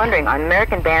 I was wondering, on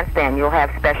American Bandstand, you'll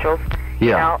have specials,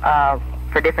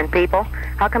 for different people.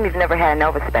 How come you've never had an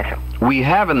Elvis special? We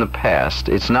have in the past.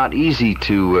 It's not easy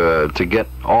to get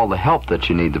all the help that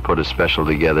you need to put a special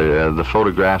together. The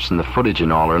photographs and the footage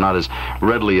and all are not as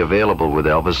readily available with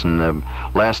Elvis, and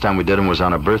last time we did them was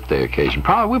on a birthday occasion.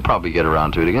 We'll probably get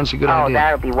around to it again. It's a good idea. Oh,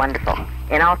 that'll be wonderful.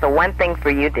 And also, one thing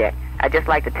for you, Dick. I'd just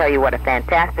like to tell you what a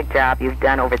fantastic job you've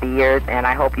done over the years, and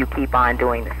I hope you keep on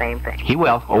doing the same thing. He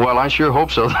will. Oh, well, I sure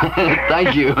hope so.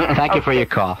 Thank you. Thank you for your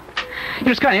call.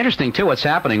 It's kind of interesting, too, what's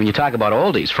happening when you talk about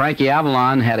oldies. Frankie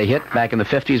Avalon had a hit back in the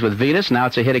 50s with Venus. Now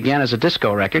it's a hit again as a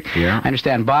disco record. Yeah. I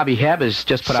understand Bobby Hebb has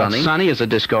just put out Sunny as a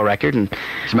disco record. And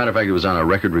as a matter of fact, it was on a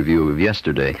record review of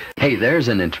yesterday. Hey, there's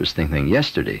an interesting thing.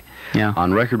 Yesterday,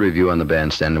 on record review on the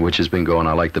bandstand, which has been going,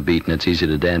 I Like the Beat, and it's easy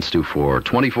to dance to for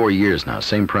 24 years now,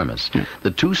 same premise. Yeah.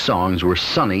 The 2 songs were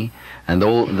Sunny and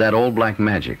That Old Black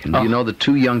Magic. And do you know the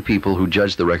 2 young people who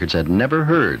judged the records had never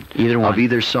heard of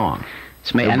either song?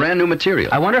 It's brand new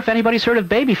material. I wonder if anybody's heard of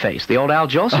Babyface, the old Al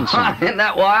Jolson song. Isn't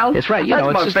that wild? It's right.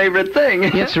 That's my favorite thing.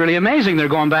 It's really amazing. They're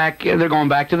going back to the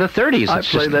 30s. I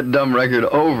play that dumb record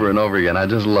over and over again. I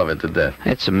just love it to death.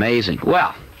 It's amazing.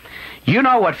 Well, you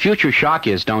know what Future Shock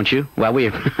is, don't you? Well,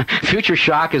 Future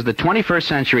Shock is the 21st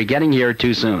century getting here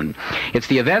too soon. It's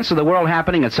the events of the world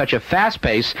happening at such a fast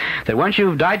pace that once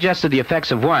you've digested the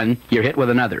effects of one, you're hit with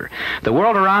another. The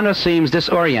world around us seems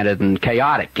disoriented and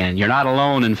chaotic, and you're not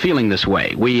alone in feeling this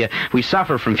way. We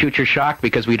suffer from future shock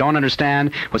because we don't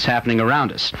understand what's happening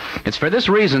around us. It's for this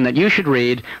reason that you should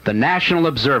read the National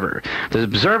Observer. The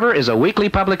Observer is a weekly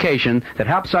publication that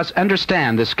helps us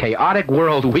understand this chaotic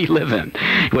world we live in,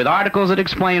 with articles articles that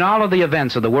explain all of the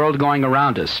events of the world going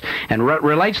around us and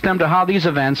relates them to how these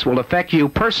events will affect you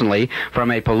personally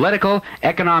from a political,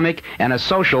 economic, and a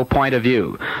social point of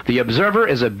view. The Observer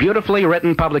is a beautifully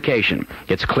written publication.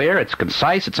 It's clear, it's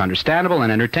concise, it's understandable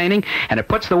and entertaining, and it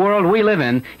puts the world we live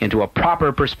in into a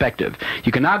proper perspective.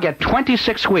 You can now get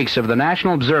 26 weeks of the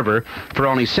National Observer for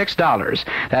only $6.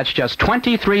 That's just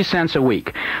 23 cents a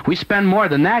week. We spend more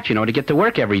than that, you know, to get to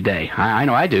work every day. I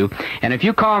know I do. And if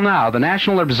you call now, the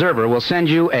National Observer will send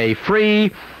you a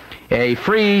free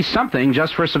something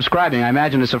just for subscribing. I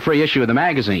imagine it's a free issue of the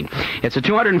magazine. It's a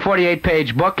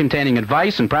 248-page book containing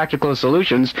advice and practical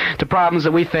solutions to problems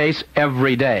that we face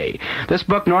every day. This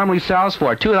book normally sells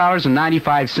for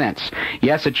 $2.95.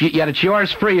 Yes, yet it's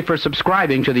yours free for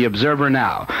subscribing to the Observer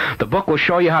now. The book will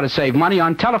show you how to save money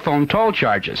on telephone toll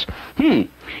charges.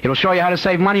 It'll show you how to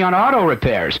save money on auto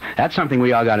repairs. That's something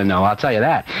we all got to know, I'll tell you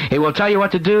that. It will tell you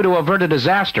what to do to avert a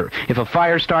disaster if a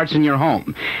fire starts in your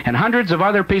home. And hundreds of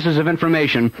other pieces of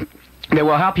information that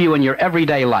will help you in your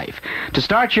everyday life. To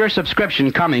start your subscription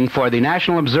coming for the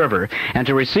National Observer and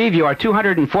to receive your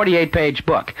 248-page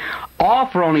book, all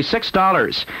for only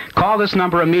 $6, call this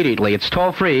number immediately. It's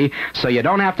toll-free, so you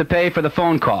don't have to pay for the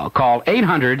phone call. Call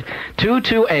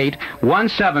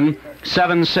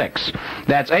 800-228-1776.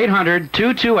 That's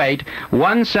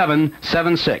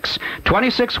 800-228-1776.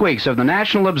 26 weeks of the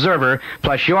National Observer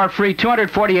plus your free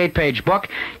 248-page book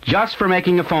just for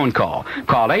making a phone call.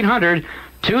 Call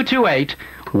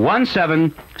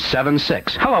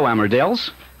 800-228-1776. Hello, Elmer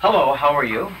Dills. Hello, how are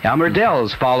you? Elmer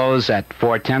Dills follows at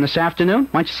 4:10 this afternoon.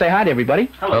 Why don't you say hi to everybody?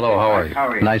 Hello, how are you? How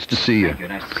are you? Nice to see you. Thank you,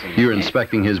 nice to see you. You were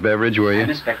inspecting his beverage, were you?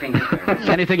 I'm inspecting his beverage.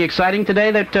 Anything exciting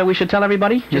today that we should tell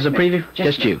everybody? Just a preview?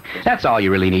 Just you. That's all you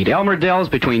really need. Elmer Dills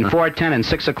between 4:10 and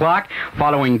 6 o'clock,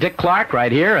 following Dick Clark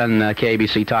right here on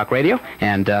KABC Talk Radio,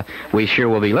 and we sure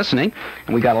will be listening.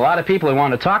 And we got a lot of people who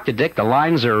want to talk to Dick. The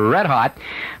lines are red hot.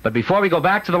 But before we go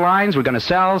back to the lines, we're going to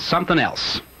sell something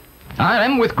else.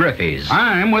 I'm with Griffey's.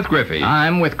 I'm with Griffey's.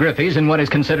 I'm with Griffey's in what is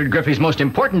considered Griffey's most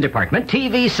important department,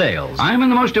 TV sales. I'm in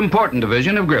the most important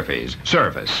division of Griffey's,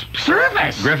 service.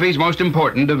 Service? Griffey's most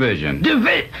important division.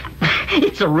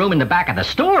 It's a room in the back of the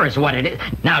store is what it is.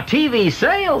 Now, TV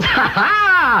sales,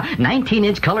 ha-ha!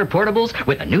 19-inch color portables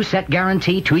with a new set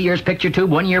guarantee, 2 years picture tube,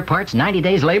 1 year parts, 90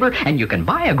 days labor, and you can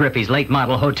buy a Griffey's late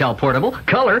model hotel portable,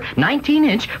 color,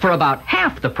 19-inch, for about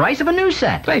half the price of a new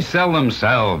set. They sell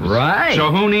themselves. Right.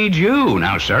 So who needs you?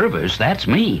 Now, service, that's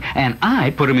me. And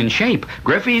I put them in shape.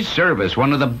 Griffey's Service,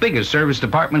 one of the biggest service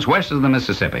departments west of the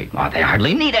Mississippi. Oh, they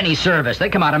hardly need any service. They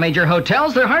come out of major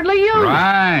hotels. They're hardly used.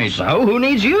 Right. So who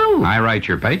needs you? I write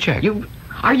your paycheck.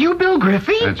 Are you Bill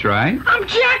Griffey? That's right. I'm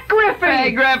Jack Griffey.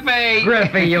 Hey, Griffey.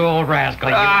 Griffey, you old rascal.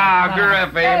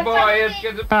 Griffey, boy, it's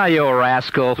good. You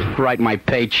rascal. Write my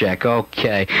paycheck.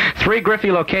 Okay. 3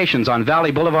 Griffey locations on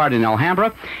Valley Boulevard in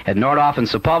Alhambra, at Nordhoff and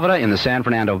Sepulveda in the San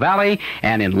Fernando Valley,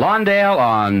 and in Lawndale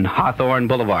on Hawthorne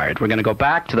Boulevard. We're going to go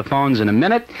back to the phones in a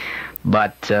minute,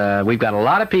 but we've got a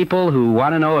lot of people who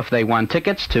want to know if they won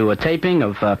tickets to a taping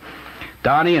of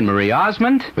Donnie and Marie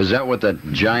Osmond. Is that what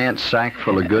that giant sack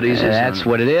full of goodies is? That's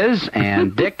what it is,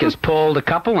 and Dick has pulled a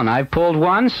couple, and I've pulled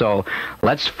one, so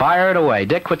let's fire it away.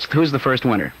 Dick, who's the first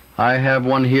winner? I have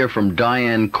one here from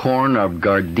Diane Korn of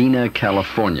Gardena,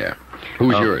 California.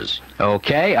 Who's yours?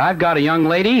 Okay, I've got a young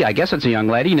lady, I guess it's a young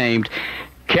lady, named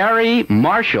Carrie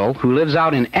Marshall, who lives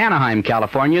out in Anaheim,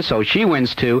 California, so she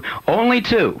wins two. Only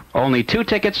two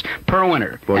tickets per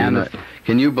winner. Boy,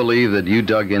 can you believe that you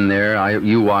dug in there?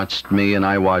 You watched me and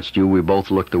I watched you. We both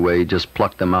looked away, just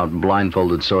plucked them out,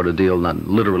 blindfolded sort of deal. Not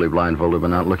literally blindfolded, but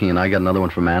not looking. And I got another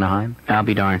one from Anaheim. I'll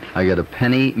be darned. I got a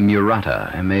Penny Murata,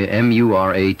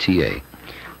 M-U-R-A-T-A.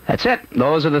 That's it.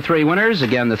 Those are the 3 winners.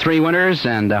 Again, the 3 winners,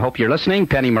 and I hope you're listening.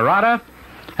 Penny Murata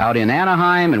out in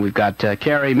Anaheim, and we've got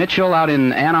Carrie Mitchell out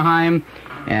in Anaheim,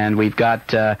 and we've got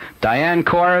Diane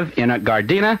Korv in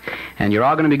Gardena, and you're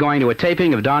all going to be going to a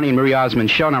taping of Donnie and Marie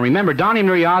Osmond's show. Now remember, Donnie and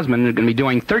Marie Osmond are going to be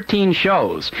doing 13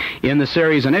 shows in the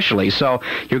series initially, so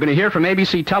you're going to hear from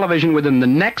ABC Television within the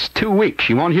next 2 weeks.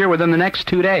 You won't hear within the next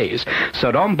 2 days,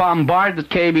 so don't bombard the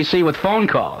KABC with phone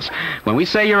calls. When we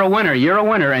say you're a winner,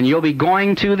 and you'll be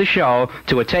going to the show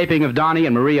to a taping of Donnie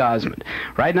and Marie Osmond.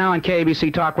 Right now on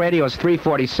KABC Talk Radio is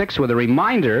 346 with a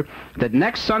reminder that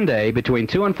next Sunday between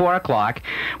 2 and 4 o'clock,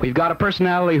 we've got a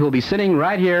personality who will be sitting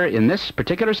right here in this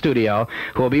particular studio,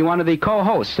 who will be one of the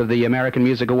co-hosts of the American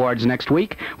Music Awards next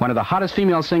week, one of the hottest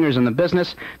female singers in the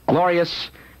business,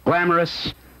 glorious,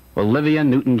 glamorous, Olivia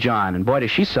Newton-John. And boy,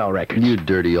 does she sell records. You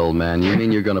dirty old man. You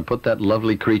mean you're going to put that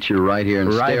lovely creature right here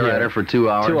and Right stare here. at her for 2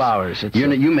 hours? 2 hours.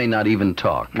 You may not even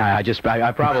talk.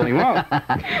 I probably won't.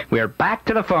 We're back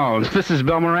to the phones. This is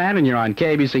Bill Moran, and you're on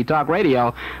KABC Talk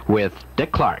Radio with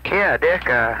Dick Clark. Yeah, Dick,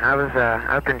 I was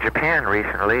up in Japan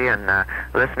recently and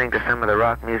listening to some of the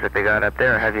rock music they got up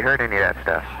there. Have you heard any of that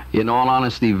stuff? In all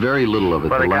honesty, very little of it.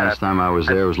 Well, The they got last time I was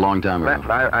there was a long time ago.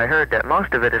 I heard that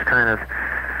most of it is kind of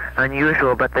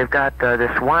unusual, but they've got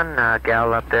this one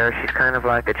gal up there. She's kind of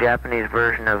like a Japanese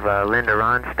version of Linda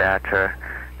Ronstadt. Her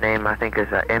name, I think, is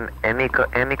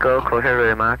Emiko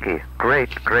Kohiramaki. Great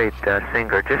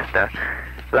singer. Just a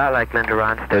lot like Linda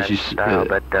Ronstadt style,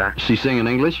 but... She sing in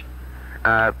English?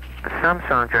 Some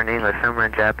songs are in English, some are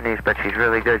in Japanese, but she's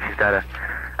really good. She's got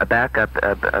a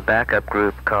backup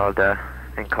group called the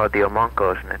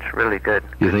Omonkos, and it's really good.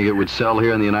 You think it would sell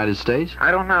here in the United States?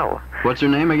 I don't know. What's her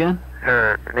name again?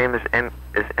 Her name is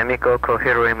Emiko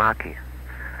Kohiramaki.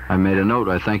 I made a note.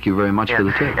 I thank you very much for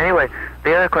the tip. Anyway,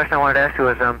 the other question I wanted to ask you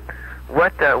was,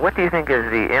 what do you think is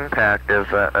the impact of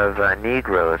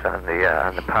Negroes on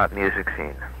the pop music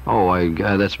scene? Oh,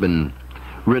 that's been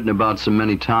written about so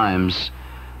many times.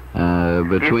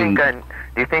 Between.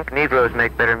 Do you think Negroes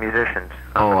make better musicians?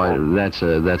 Oh, that's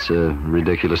a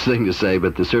ridiculous thing to say,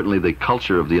 but certainly the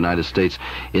culture of the United States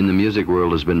in the music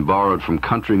world has been borrowed from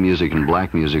country music and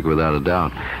black music without a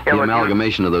doubt. Yeah, the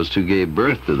amalgamation of those two gave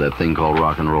birth to that thing called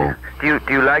rock and roll. Do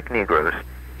you like Negroes?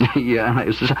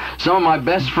 Yeah, some of my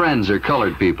best friends are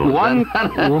colored people. Of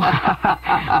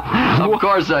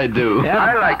course I do. Yeah.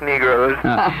 I like Negroes.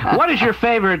 What is your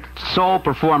favorite soul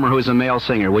performer who's a male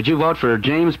singer? Would you vote for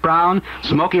James Brown,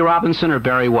 Smokey Robinson, or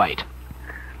Barry White?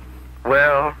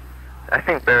 Well, I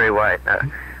think Barry White.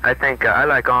 I think I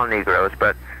like all Negroes,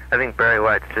 but I think Barry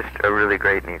White's just a really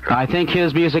great Negro. I think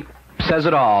his music says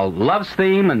it all. Love's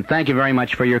theme, and thank you very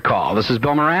much for your call. This is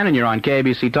Bill Moran, and you're on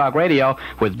KABC Talk Radio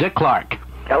with Dick Clark.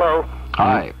 Hello.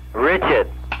 Hi. Richard.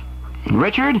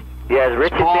 Richard? Yes,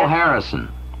 Richard. Paul there? Harrison.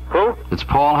 Who? It's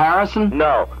Paul Harrison?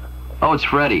 No. Oh, it's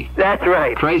Freddie. That's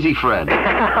right. Crazy Fred.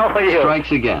 How are you?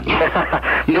 Strikes again.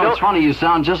 You know, it's funny, you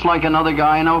sound just like another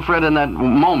guy I know, Fred. In that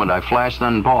moment, I flashed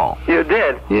on Paul. You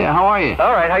did? Yeah, how are you?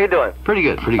 All right, how you doing? Pretty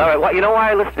good, pretty good. All right, well, you know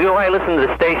why I listen to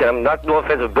the station? I'm not no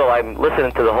offense with Bill. I'm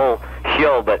listening to the whole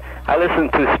show, but I listen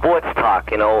to sports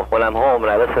talk, when I'm home,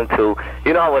 and I listen to,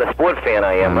 what a sports fan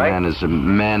I am, right? Man is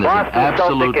an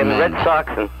absolute Celtic and man. Red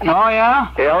Sox. And, oh,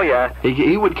 yeah? Yeah, oh, yeah.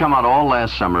 He would come out all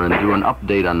last summer and do an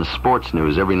update on the sports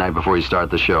news every night before he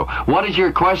started the show. What is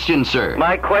your question, sir?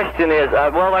 My question is, I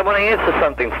want to answer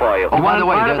something for you. Oh, by the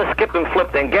way, part of the skip and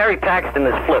flip thing. Gary Paxton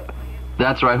is flip.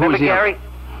 That's right. Who Remember was the Gary?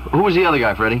 Who was the other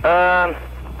guy, Freddie?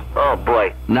 Oh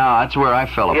boy. No, that's where I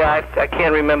fell apart. Yeah, I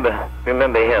can't remember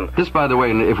him. This, by the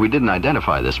way, if we didn't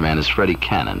identify this man, is Freddie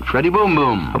Cannon. Freddie Boom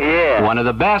Boom. Yeah. One of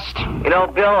the best.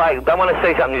 Bill, I want to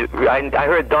say something. I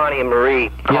heard Donnie and Marie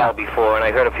call before, and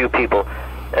I heard a few people,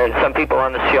 and some people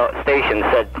on the station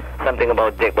said something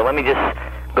about Dick. But let me just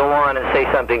go on and say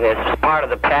something that's part of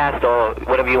the past or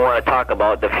whatever you want to talk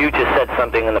about. The future said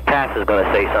something, and the past is going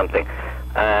to say something.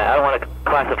 I don't want to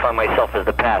classify myself as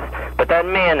the past, but that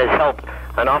man has helped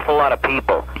an awful lot of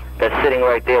people that's sitting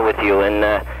right there with you.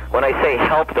 And when I say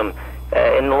helped them,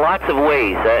 in lots of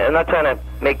ways, I'm not trying to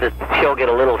make the show get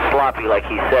a little sloppy like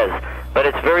he says, but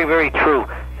it's very, very true.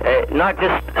 Not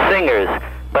just singers,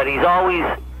 but he's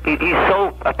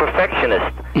so a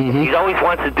perfectionist. Mm-hmm. He always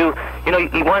wants to do,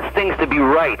 he wants things to be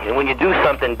right. And when you do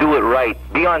something, do it right.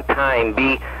 Be on time.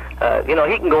 He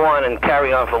can go on and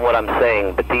carry on from what I'm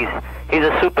saying, but he's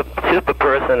a super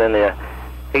person, and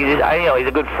he's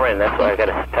a good friend. That's what I got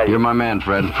to tell you. You're my man,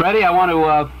 Fred. Freddie, I want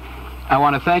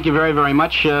to thank you very, very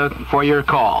much for your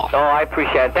call. Oh, I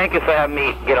appreciate it. Thank you for having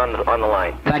me get on the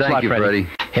line. Thanks a lot, you, Freddie.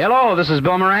 Hello, this is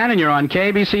Bill Moran, and you're on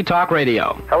KABC Talk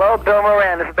Radio. Hello, Bill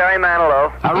Moran. This is Barry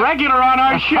Manilow. A regular on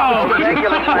our show.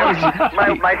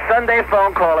 my Sunday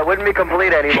phone call. It wouldn't be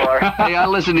complete anymore. Hey, I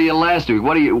listened to you last week.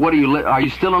 Are you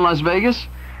still in Las Vegas?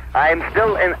 I'm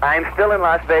still in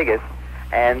Las Vegas.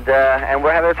 And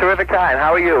we're having a terrific time.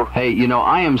 How are you? Hey,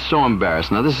 I am so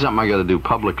embarrassed. Now, this is something I got to do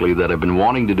publicly that I've been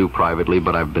wanting to do privately,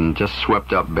 but I've been just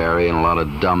swept up, Barry, in a lot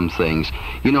of dumb things.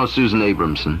 You know Susan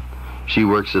Abramson. She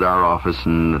works at our office,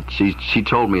 and she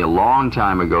told me a long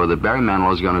time ago that Barry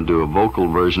Manilow is going to do a vocal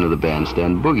version of the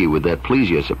Bandstand Boogie. Would that please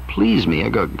you? I said, please me. I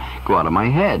go out of my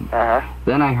head. Uh-huh.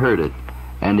 Then I heard it,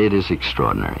 and it is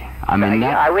extraordinary. I mean,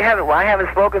 I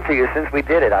haven't spoken to you since we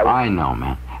did it. I know,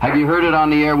 man. Have you heard it on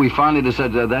the air? We finally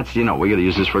decided we got to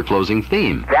use this for a closing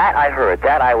theme. That I heard.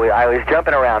 That I was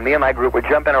jumping around. Me and my group were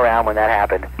jumping around when that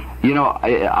happened. You know,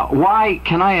 why,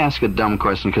 can I ask a dumb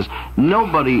question? Because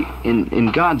nobody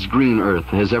in God's green earth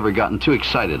has ever gotten too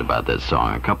excited about that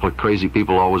song. A couple of crazy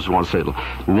people always want to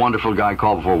say, wonderful guy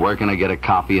called before, where can I get a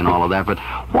copy and all of that. But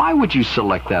why would you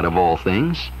select that of all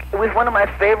things? It was one of my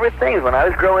favorite things when I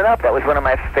was growing up. That was one of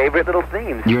my favorite little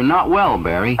themes. You're not well,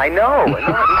 Barry. I know.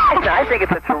 I think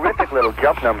it's a terrific little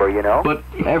jump number, you know. But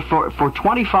for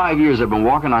 25 years, I've been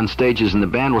walking on stages, and the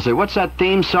band will say, "What's that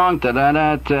theme song?"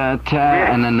 Da-da-da-da-da,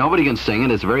 and then nobody can sing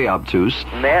it. It's very obtuse.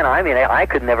 Man, I mean, I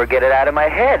could never get it out of my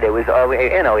head. It was,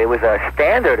 it was a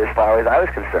standard as far as I was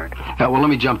concerned. Well, let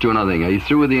me jump to another thing. Are you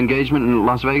through with the engagement in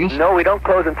Las Vegas? No, we don't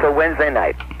close until Wednesday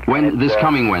night. This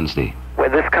coming Wednesday? Well,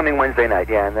 this coming Wednesday night,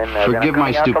 yeah, and then forgive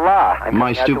my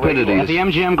stupidity. At the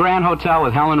MGM Grand Hotel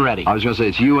with Helen Reddy. I was going to say,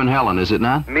 it's you and Helen, is it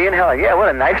not? Me and Helen, yeah, what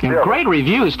a nice bill. Great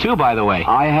reviews, too, by the way.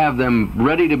 I have them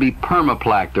ready to be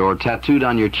permaplacked or tattooed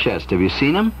on your chest. Have you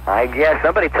seen them? Yeah,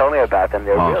 somebody told me about them.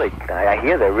 They're really, I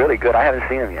hear they're really good. I haven't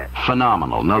seen them yet.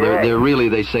 Phenomenal. No, they're really,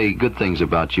 they say good things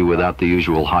about you without the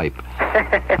usual hype.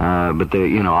 But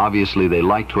they, obviously they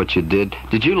liked what you did.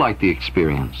 Did you like the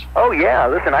experience? Oh, yeah.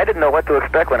 Listen, I didn't know what to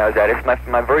expect when I was at it. It's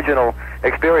my virginal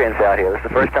experience out here. It's the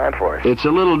first time for us. It's a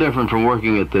little different from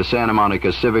working at the Santa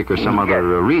Monica Civic or some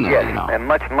other arena, and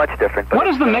much different. What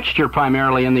is the mixture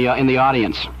primarily in the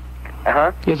audience?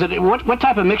 Is it what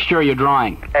type of mixture are you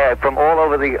drawing? From all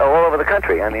over the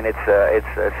country. I mean,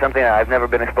 it's something I've never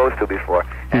been exposed to before,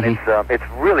 and it's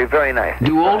really very nice.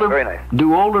 Do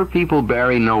older people,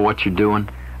 Barry, know what you're doing?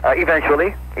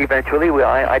 Eventually,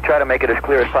 I try to make it as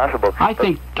clear as possible. I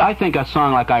think a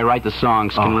song like "I Write the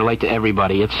Songs" can relate to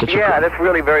everybody. It's such that's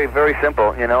really very, very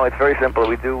simple. It's very simple.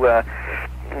 We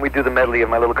do the medley of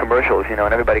my little commercials, and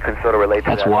everybody can sort of relate to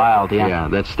that. That's wild, yeah. Yeah,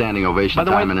 that's standing ovation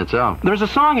time in itself. There's a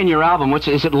song in your album.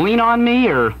 Is it "Lean on Me"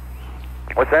 or?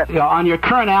 What's that? On your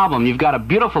current album, you've got a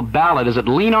beautiful ballad. Is it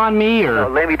 "Lean on Me" or? No,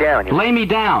 "Lay Me Down"? "Lay Me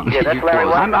Down." Yeah, that's Larry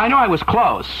Weiss's. I know I was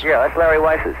close. Yeah, that's Larry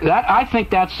Weiss's. I think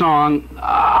that song.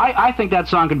 I think that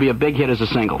song could be a big hit as a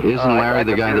single. Isn't Larry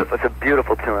the guy that? It's a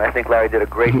beautiful tune. I think Larry did a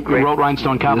great. Who wrote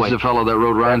Rhinestone Cowboy? This is the fellow that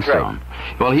wrote Rhinestone.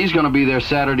 Right. Well, he's going to be there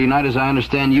Saturday night, as I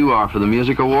understand you are, for the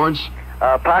music awards.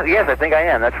 Yes, I think I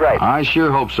am. That's right. I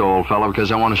sure hope so, old fellow,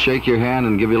 because I want to shake your hand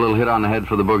and give you a little hit on the head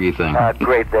for the boogie thing.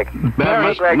 Great, Dick. I'm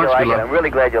glad you like it. I'm really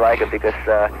glad you like it because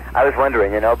I was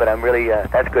wondering, but I'm really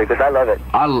that's good because I love it.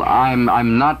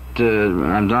 I'm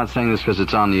not saying this because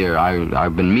it's on the air.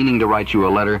 I've been meaning to write you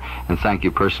a letter and thank you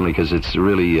personally because it's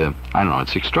really I don't know,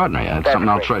 it's extraordinary. It's something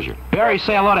I'll treasure. Barry,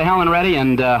 say hello to Helen Reddy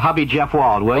and hubby Jeff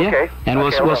Wald, will you? Okay. And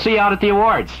we'll see you out at the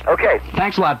awards. Okay.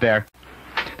 Thanks a lot, Bear.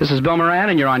 This is Bill Moran,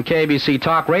 and you're on KABC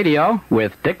Talk Radio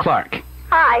with Dick Clark.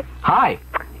 Hi. Hi.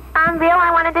 Bill,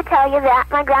 I wanted to tell you that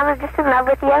my grandma's just in love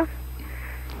with you.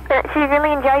 She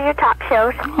really enjoys your talk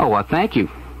shows. Oh, well, thank you.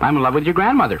 I'm in love with your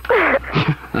grandmother.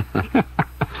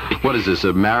 What is this,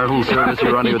 a marital service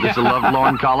you're running with? This a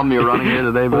lovelorn column you're running here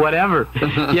today? Whatever. Do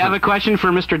you have a question for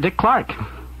Mr. Dick Clark?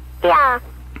 Yeah.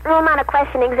 Well, not a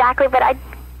question exactly, but I'd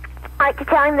like to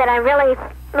tell him that I really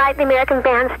like the American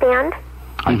Bandstand.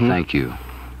 I thank you.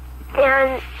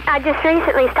 And I just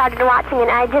recently started watching it,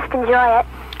 and I just enjoy it.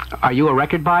 Are you a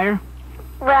record buyer?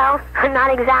 Well,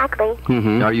 not exactly.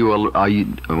 Are you?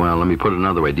 Well, let me put it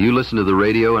another way. Do you listen to the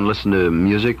radio and listen to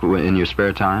music in your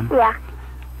spare time? Yeah.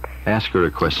 Ask her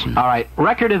a question. All right.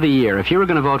 Record of the year. If you were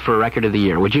going to vote for a record of the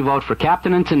year, would you vote for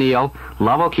Captain and Tennille,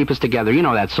 Love Will Keep Us Together? You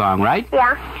know that song, right?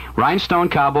 Yeah. Rhinestone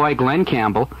Cowboy, Glenn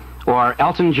Campbell, or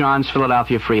Elton John's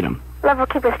Philadelphia Freedom? Love Will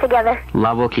Keep Us Together.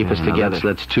 Love Will Keep Us Together.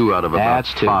 That's 2 out of about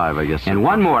 5, I guess. And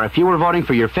one more. If you were voting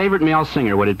for your favorite male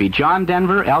singer, would it be John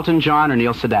Denver, Elton John, or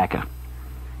Neil Sedaka?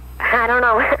 I don't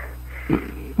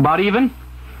know. About even?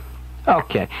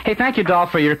 Okay. Hey, thank you, doll,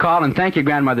 for your call, and thank your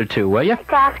grandmother, too, will you?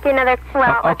 To ask you another,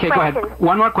 okay, go ahead.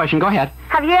 One more question. Go ahead.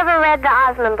 Have you ever read the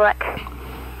Osmond book?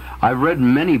 I've read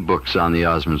many books on the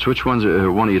Osmonds. Which one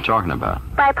are you talking about?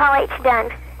 By Paul H.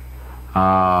 Dunn.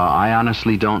 I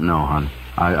honestly don't know, hon.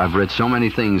 I've read so many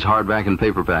things, hardback and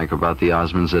paperback, about the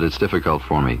Osmonds that it's difficult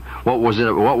for me. What was it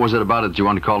about it that you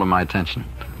wanted to call to my attention?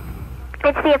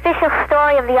 It's the official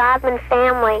story of the Osmond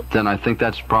family. Then I think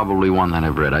that's probably one that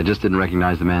I've read. I just didn't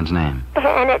recognize the man's name.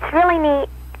 And it's really neat,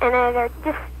 and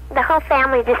the whole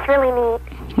family just really neat.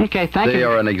 Okay, thank you. They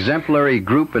are an exemplary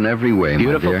group in every way,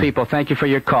 Beautiful people. Thank you for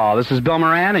your call. This is Bill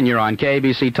Moran, and you're on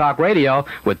KABC Talk Radio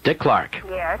with Dick Clark.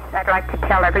 Yes, I'd like to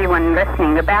tell everyone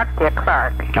listening about Dick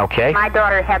Clark. Okay. My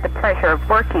daughter had the pleasure of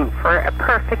working for a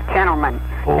perfect gentleman.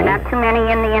 Oh. There are not too many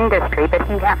in the industry, but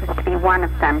he happens to be one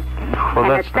of them.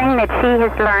 Well, and the thing that she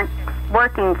has learned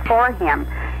working for him,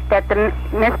 that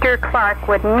Mr. Clark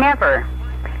would never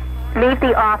leave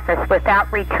the office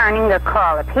without returning a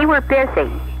call. If he were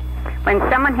busy, When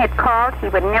someone had called, he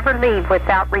would never leave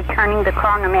without returning the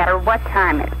call, no matter what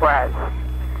time it was.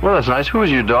 Well, that's nice. Who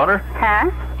is your daughter? Huh?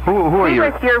 Who are She you?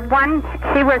 was your one.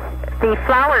 She was the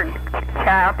flower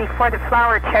child before the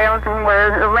flower children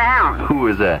were around. Who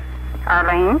is that?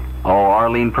 Arlene. Oh,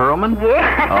 Arlene Perlman?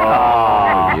 Yeah.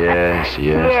 Oh, yes.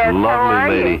 Yes, how Lovely are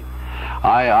lady. you?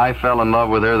 I fell in love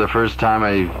with her the first time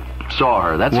I saw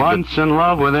her. That's Once in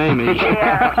love with Amy.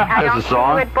 Yeah. I There's don't a see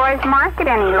song. you at Boys Market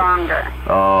any longer.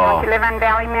 Oh. Don't you live on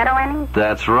Valley Meadow any?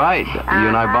 That's right. You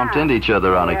and I bumped into each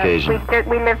other on occasion.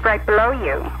 We live right below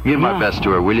you. Give my best to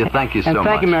her, will you? Thank you so And much.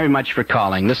 thank you very much for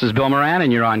calling. This is Bill Moran,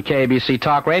 and you're on KABC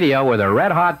Talk Radio with a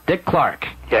red-hot Dick Clark.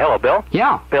 Yeah, hello, Bill.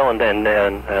 Yeah. Bill and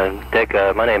Dick,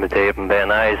 my name is Dave from Van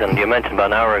Nuys, and you mentioned about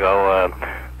an hour ago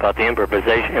about the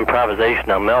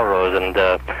improvisation on Melrose, and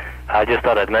I just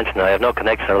thought I'd mention I have no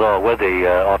connection at all with the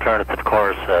Alternative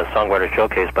Chorus Songwriter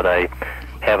Showcase, but I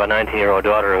have a 19-year-old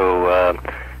daughter who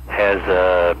has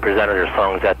presented her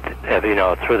songs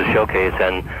through the showcase,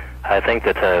 and I think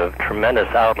that's a tremendous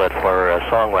outlet for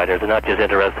songwriters. They're not just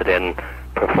interested in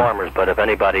performers, but if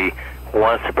anybody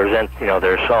wants to present,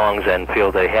 their songs and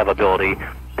feel they have ability,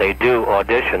 they do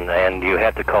audition, and you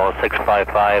have to call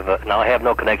 655. Now, I have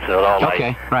no connection at all.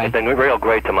 Okay, right. It's been real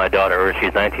great to my daughter.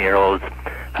 She's 19-year-old.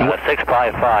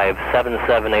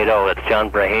 655-7780. That's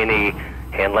John Brahaney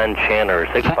and Len Chandler.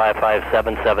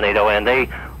 655-7780. And they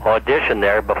audition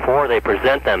there before they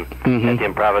present them at the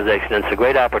improvisation. It's a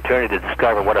great opportunity to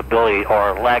discover what ability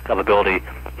or lack of ability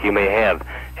you may have.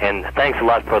 And thanks a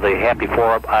lot for the happy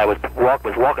 4. I was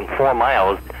walking 4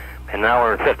 miles, an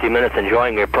hour and 50 minutes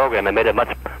enjoying your program. It made it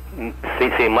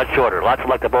seem much shorter. Lots of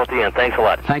luck to both of you, and thanks a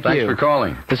lot. Thanks for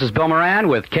calling. This is Bill Moran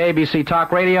with KABC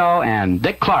Talk Radio and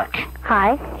Dick Clark.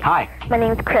 Hi. Hi. My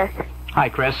name's Chris. Hi,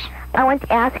 Chris. I want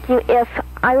to ask you if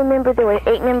I remember there were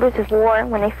 8 members of War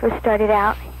when they first started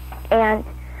out, and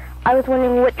I was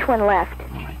wondering which one left.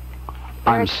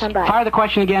 Fire the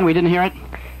question again. We didn't hear it.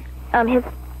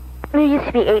 There used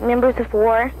to be 8 members of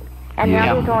War, and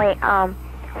now there's only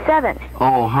 7.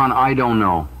 Oh, hon, I don't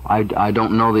know. I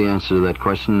don't know the answer to that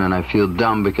question, and I feel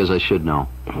dumb because I should know.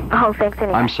 Oh, thanks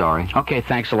anyway. I'm sorry. Okay,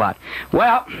 thanks a lot.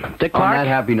 Well, Dick Clark. On that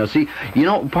happy note. See,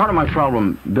 part of my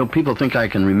problem, Bill, people think I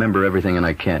can remember everything, and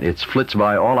I can't. It flits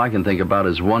by. All I can think about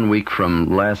is 1 week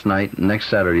from last night, next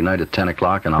Saturday night at 10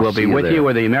 o'clock, and We'll be with there. you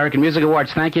with the American Music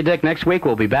Awards. Thank you, Dick. Next week,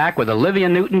 we'll be back with Olivia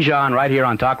Newton-John right here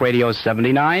on Talk Radio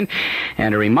 79.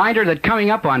 And a reminder that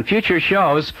coming up on future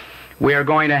shows, we are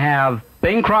going to have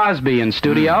Bing Crosby in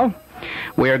studio.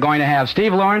 We are going to have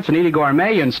Steve Lawrence and Edie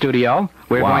Gourmet in studio.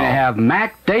 We're going to have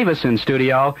Mac Davis in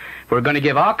studio. We're going to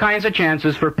give all kinds of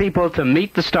chances for people to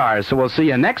meet the stars. So we'll see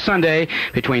you next Sunday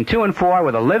between 2 and 4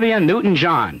 with Olivia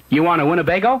Newton-John. You want a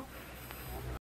Winnebago?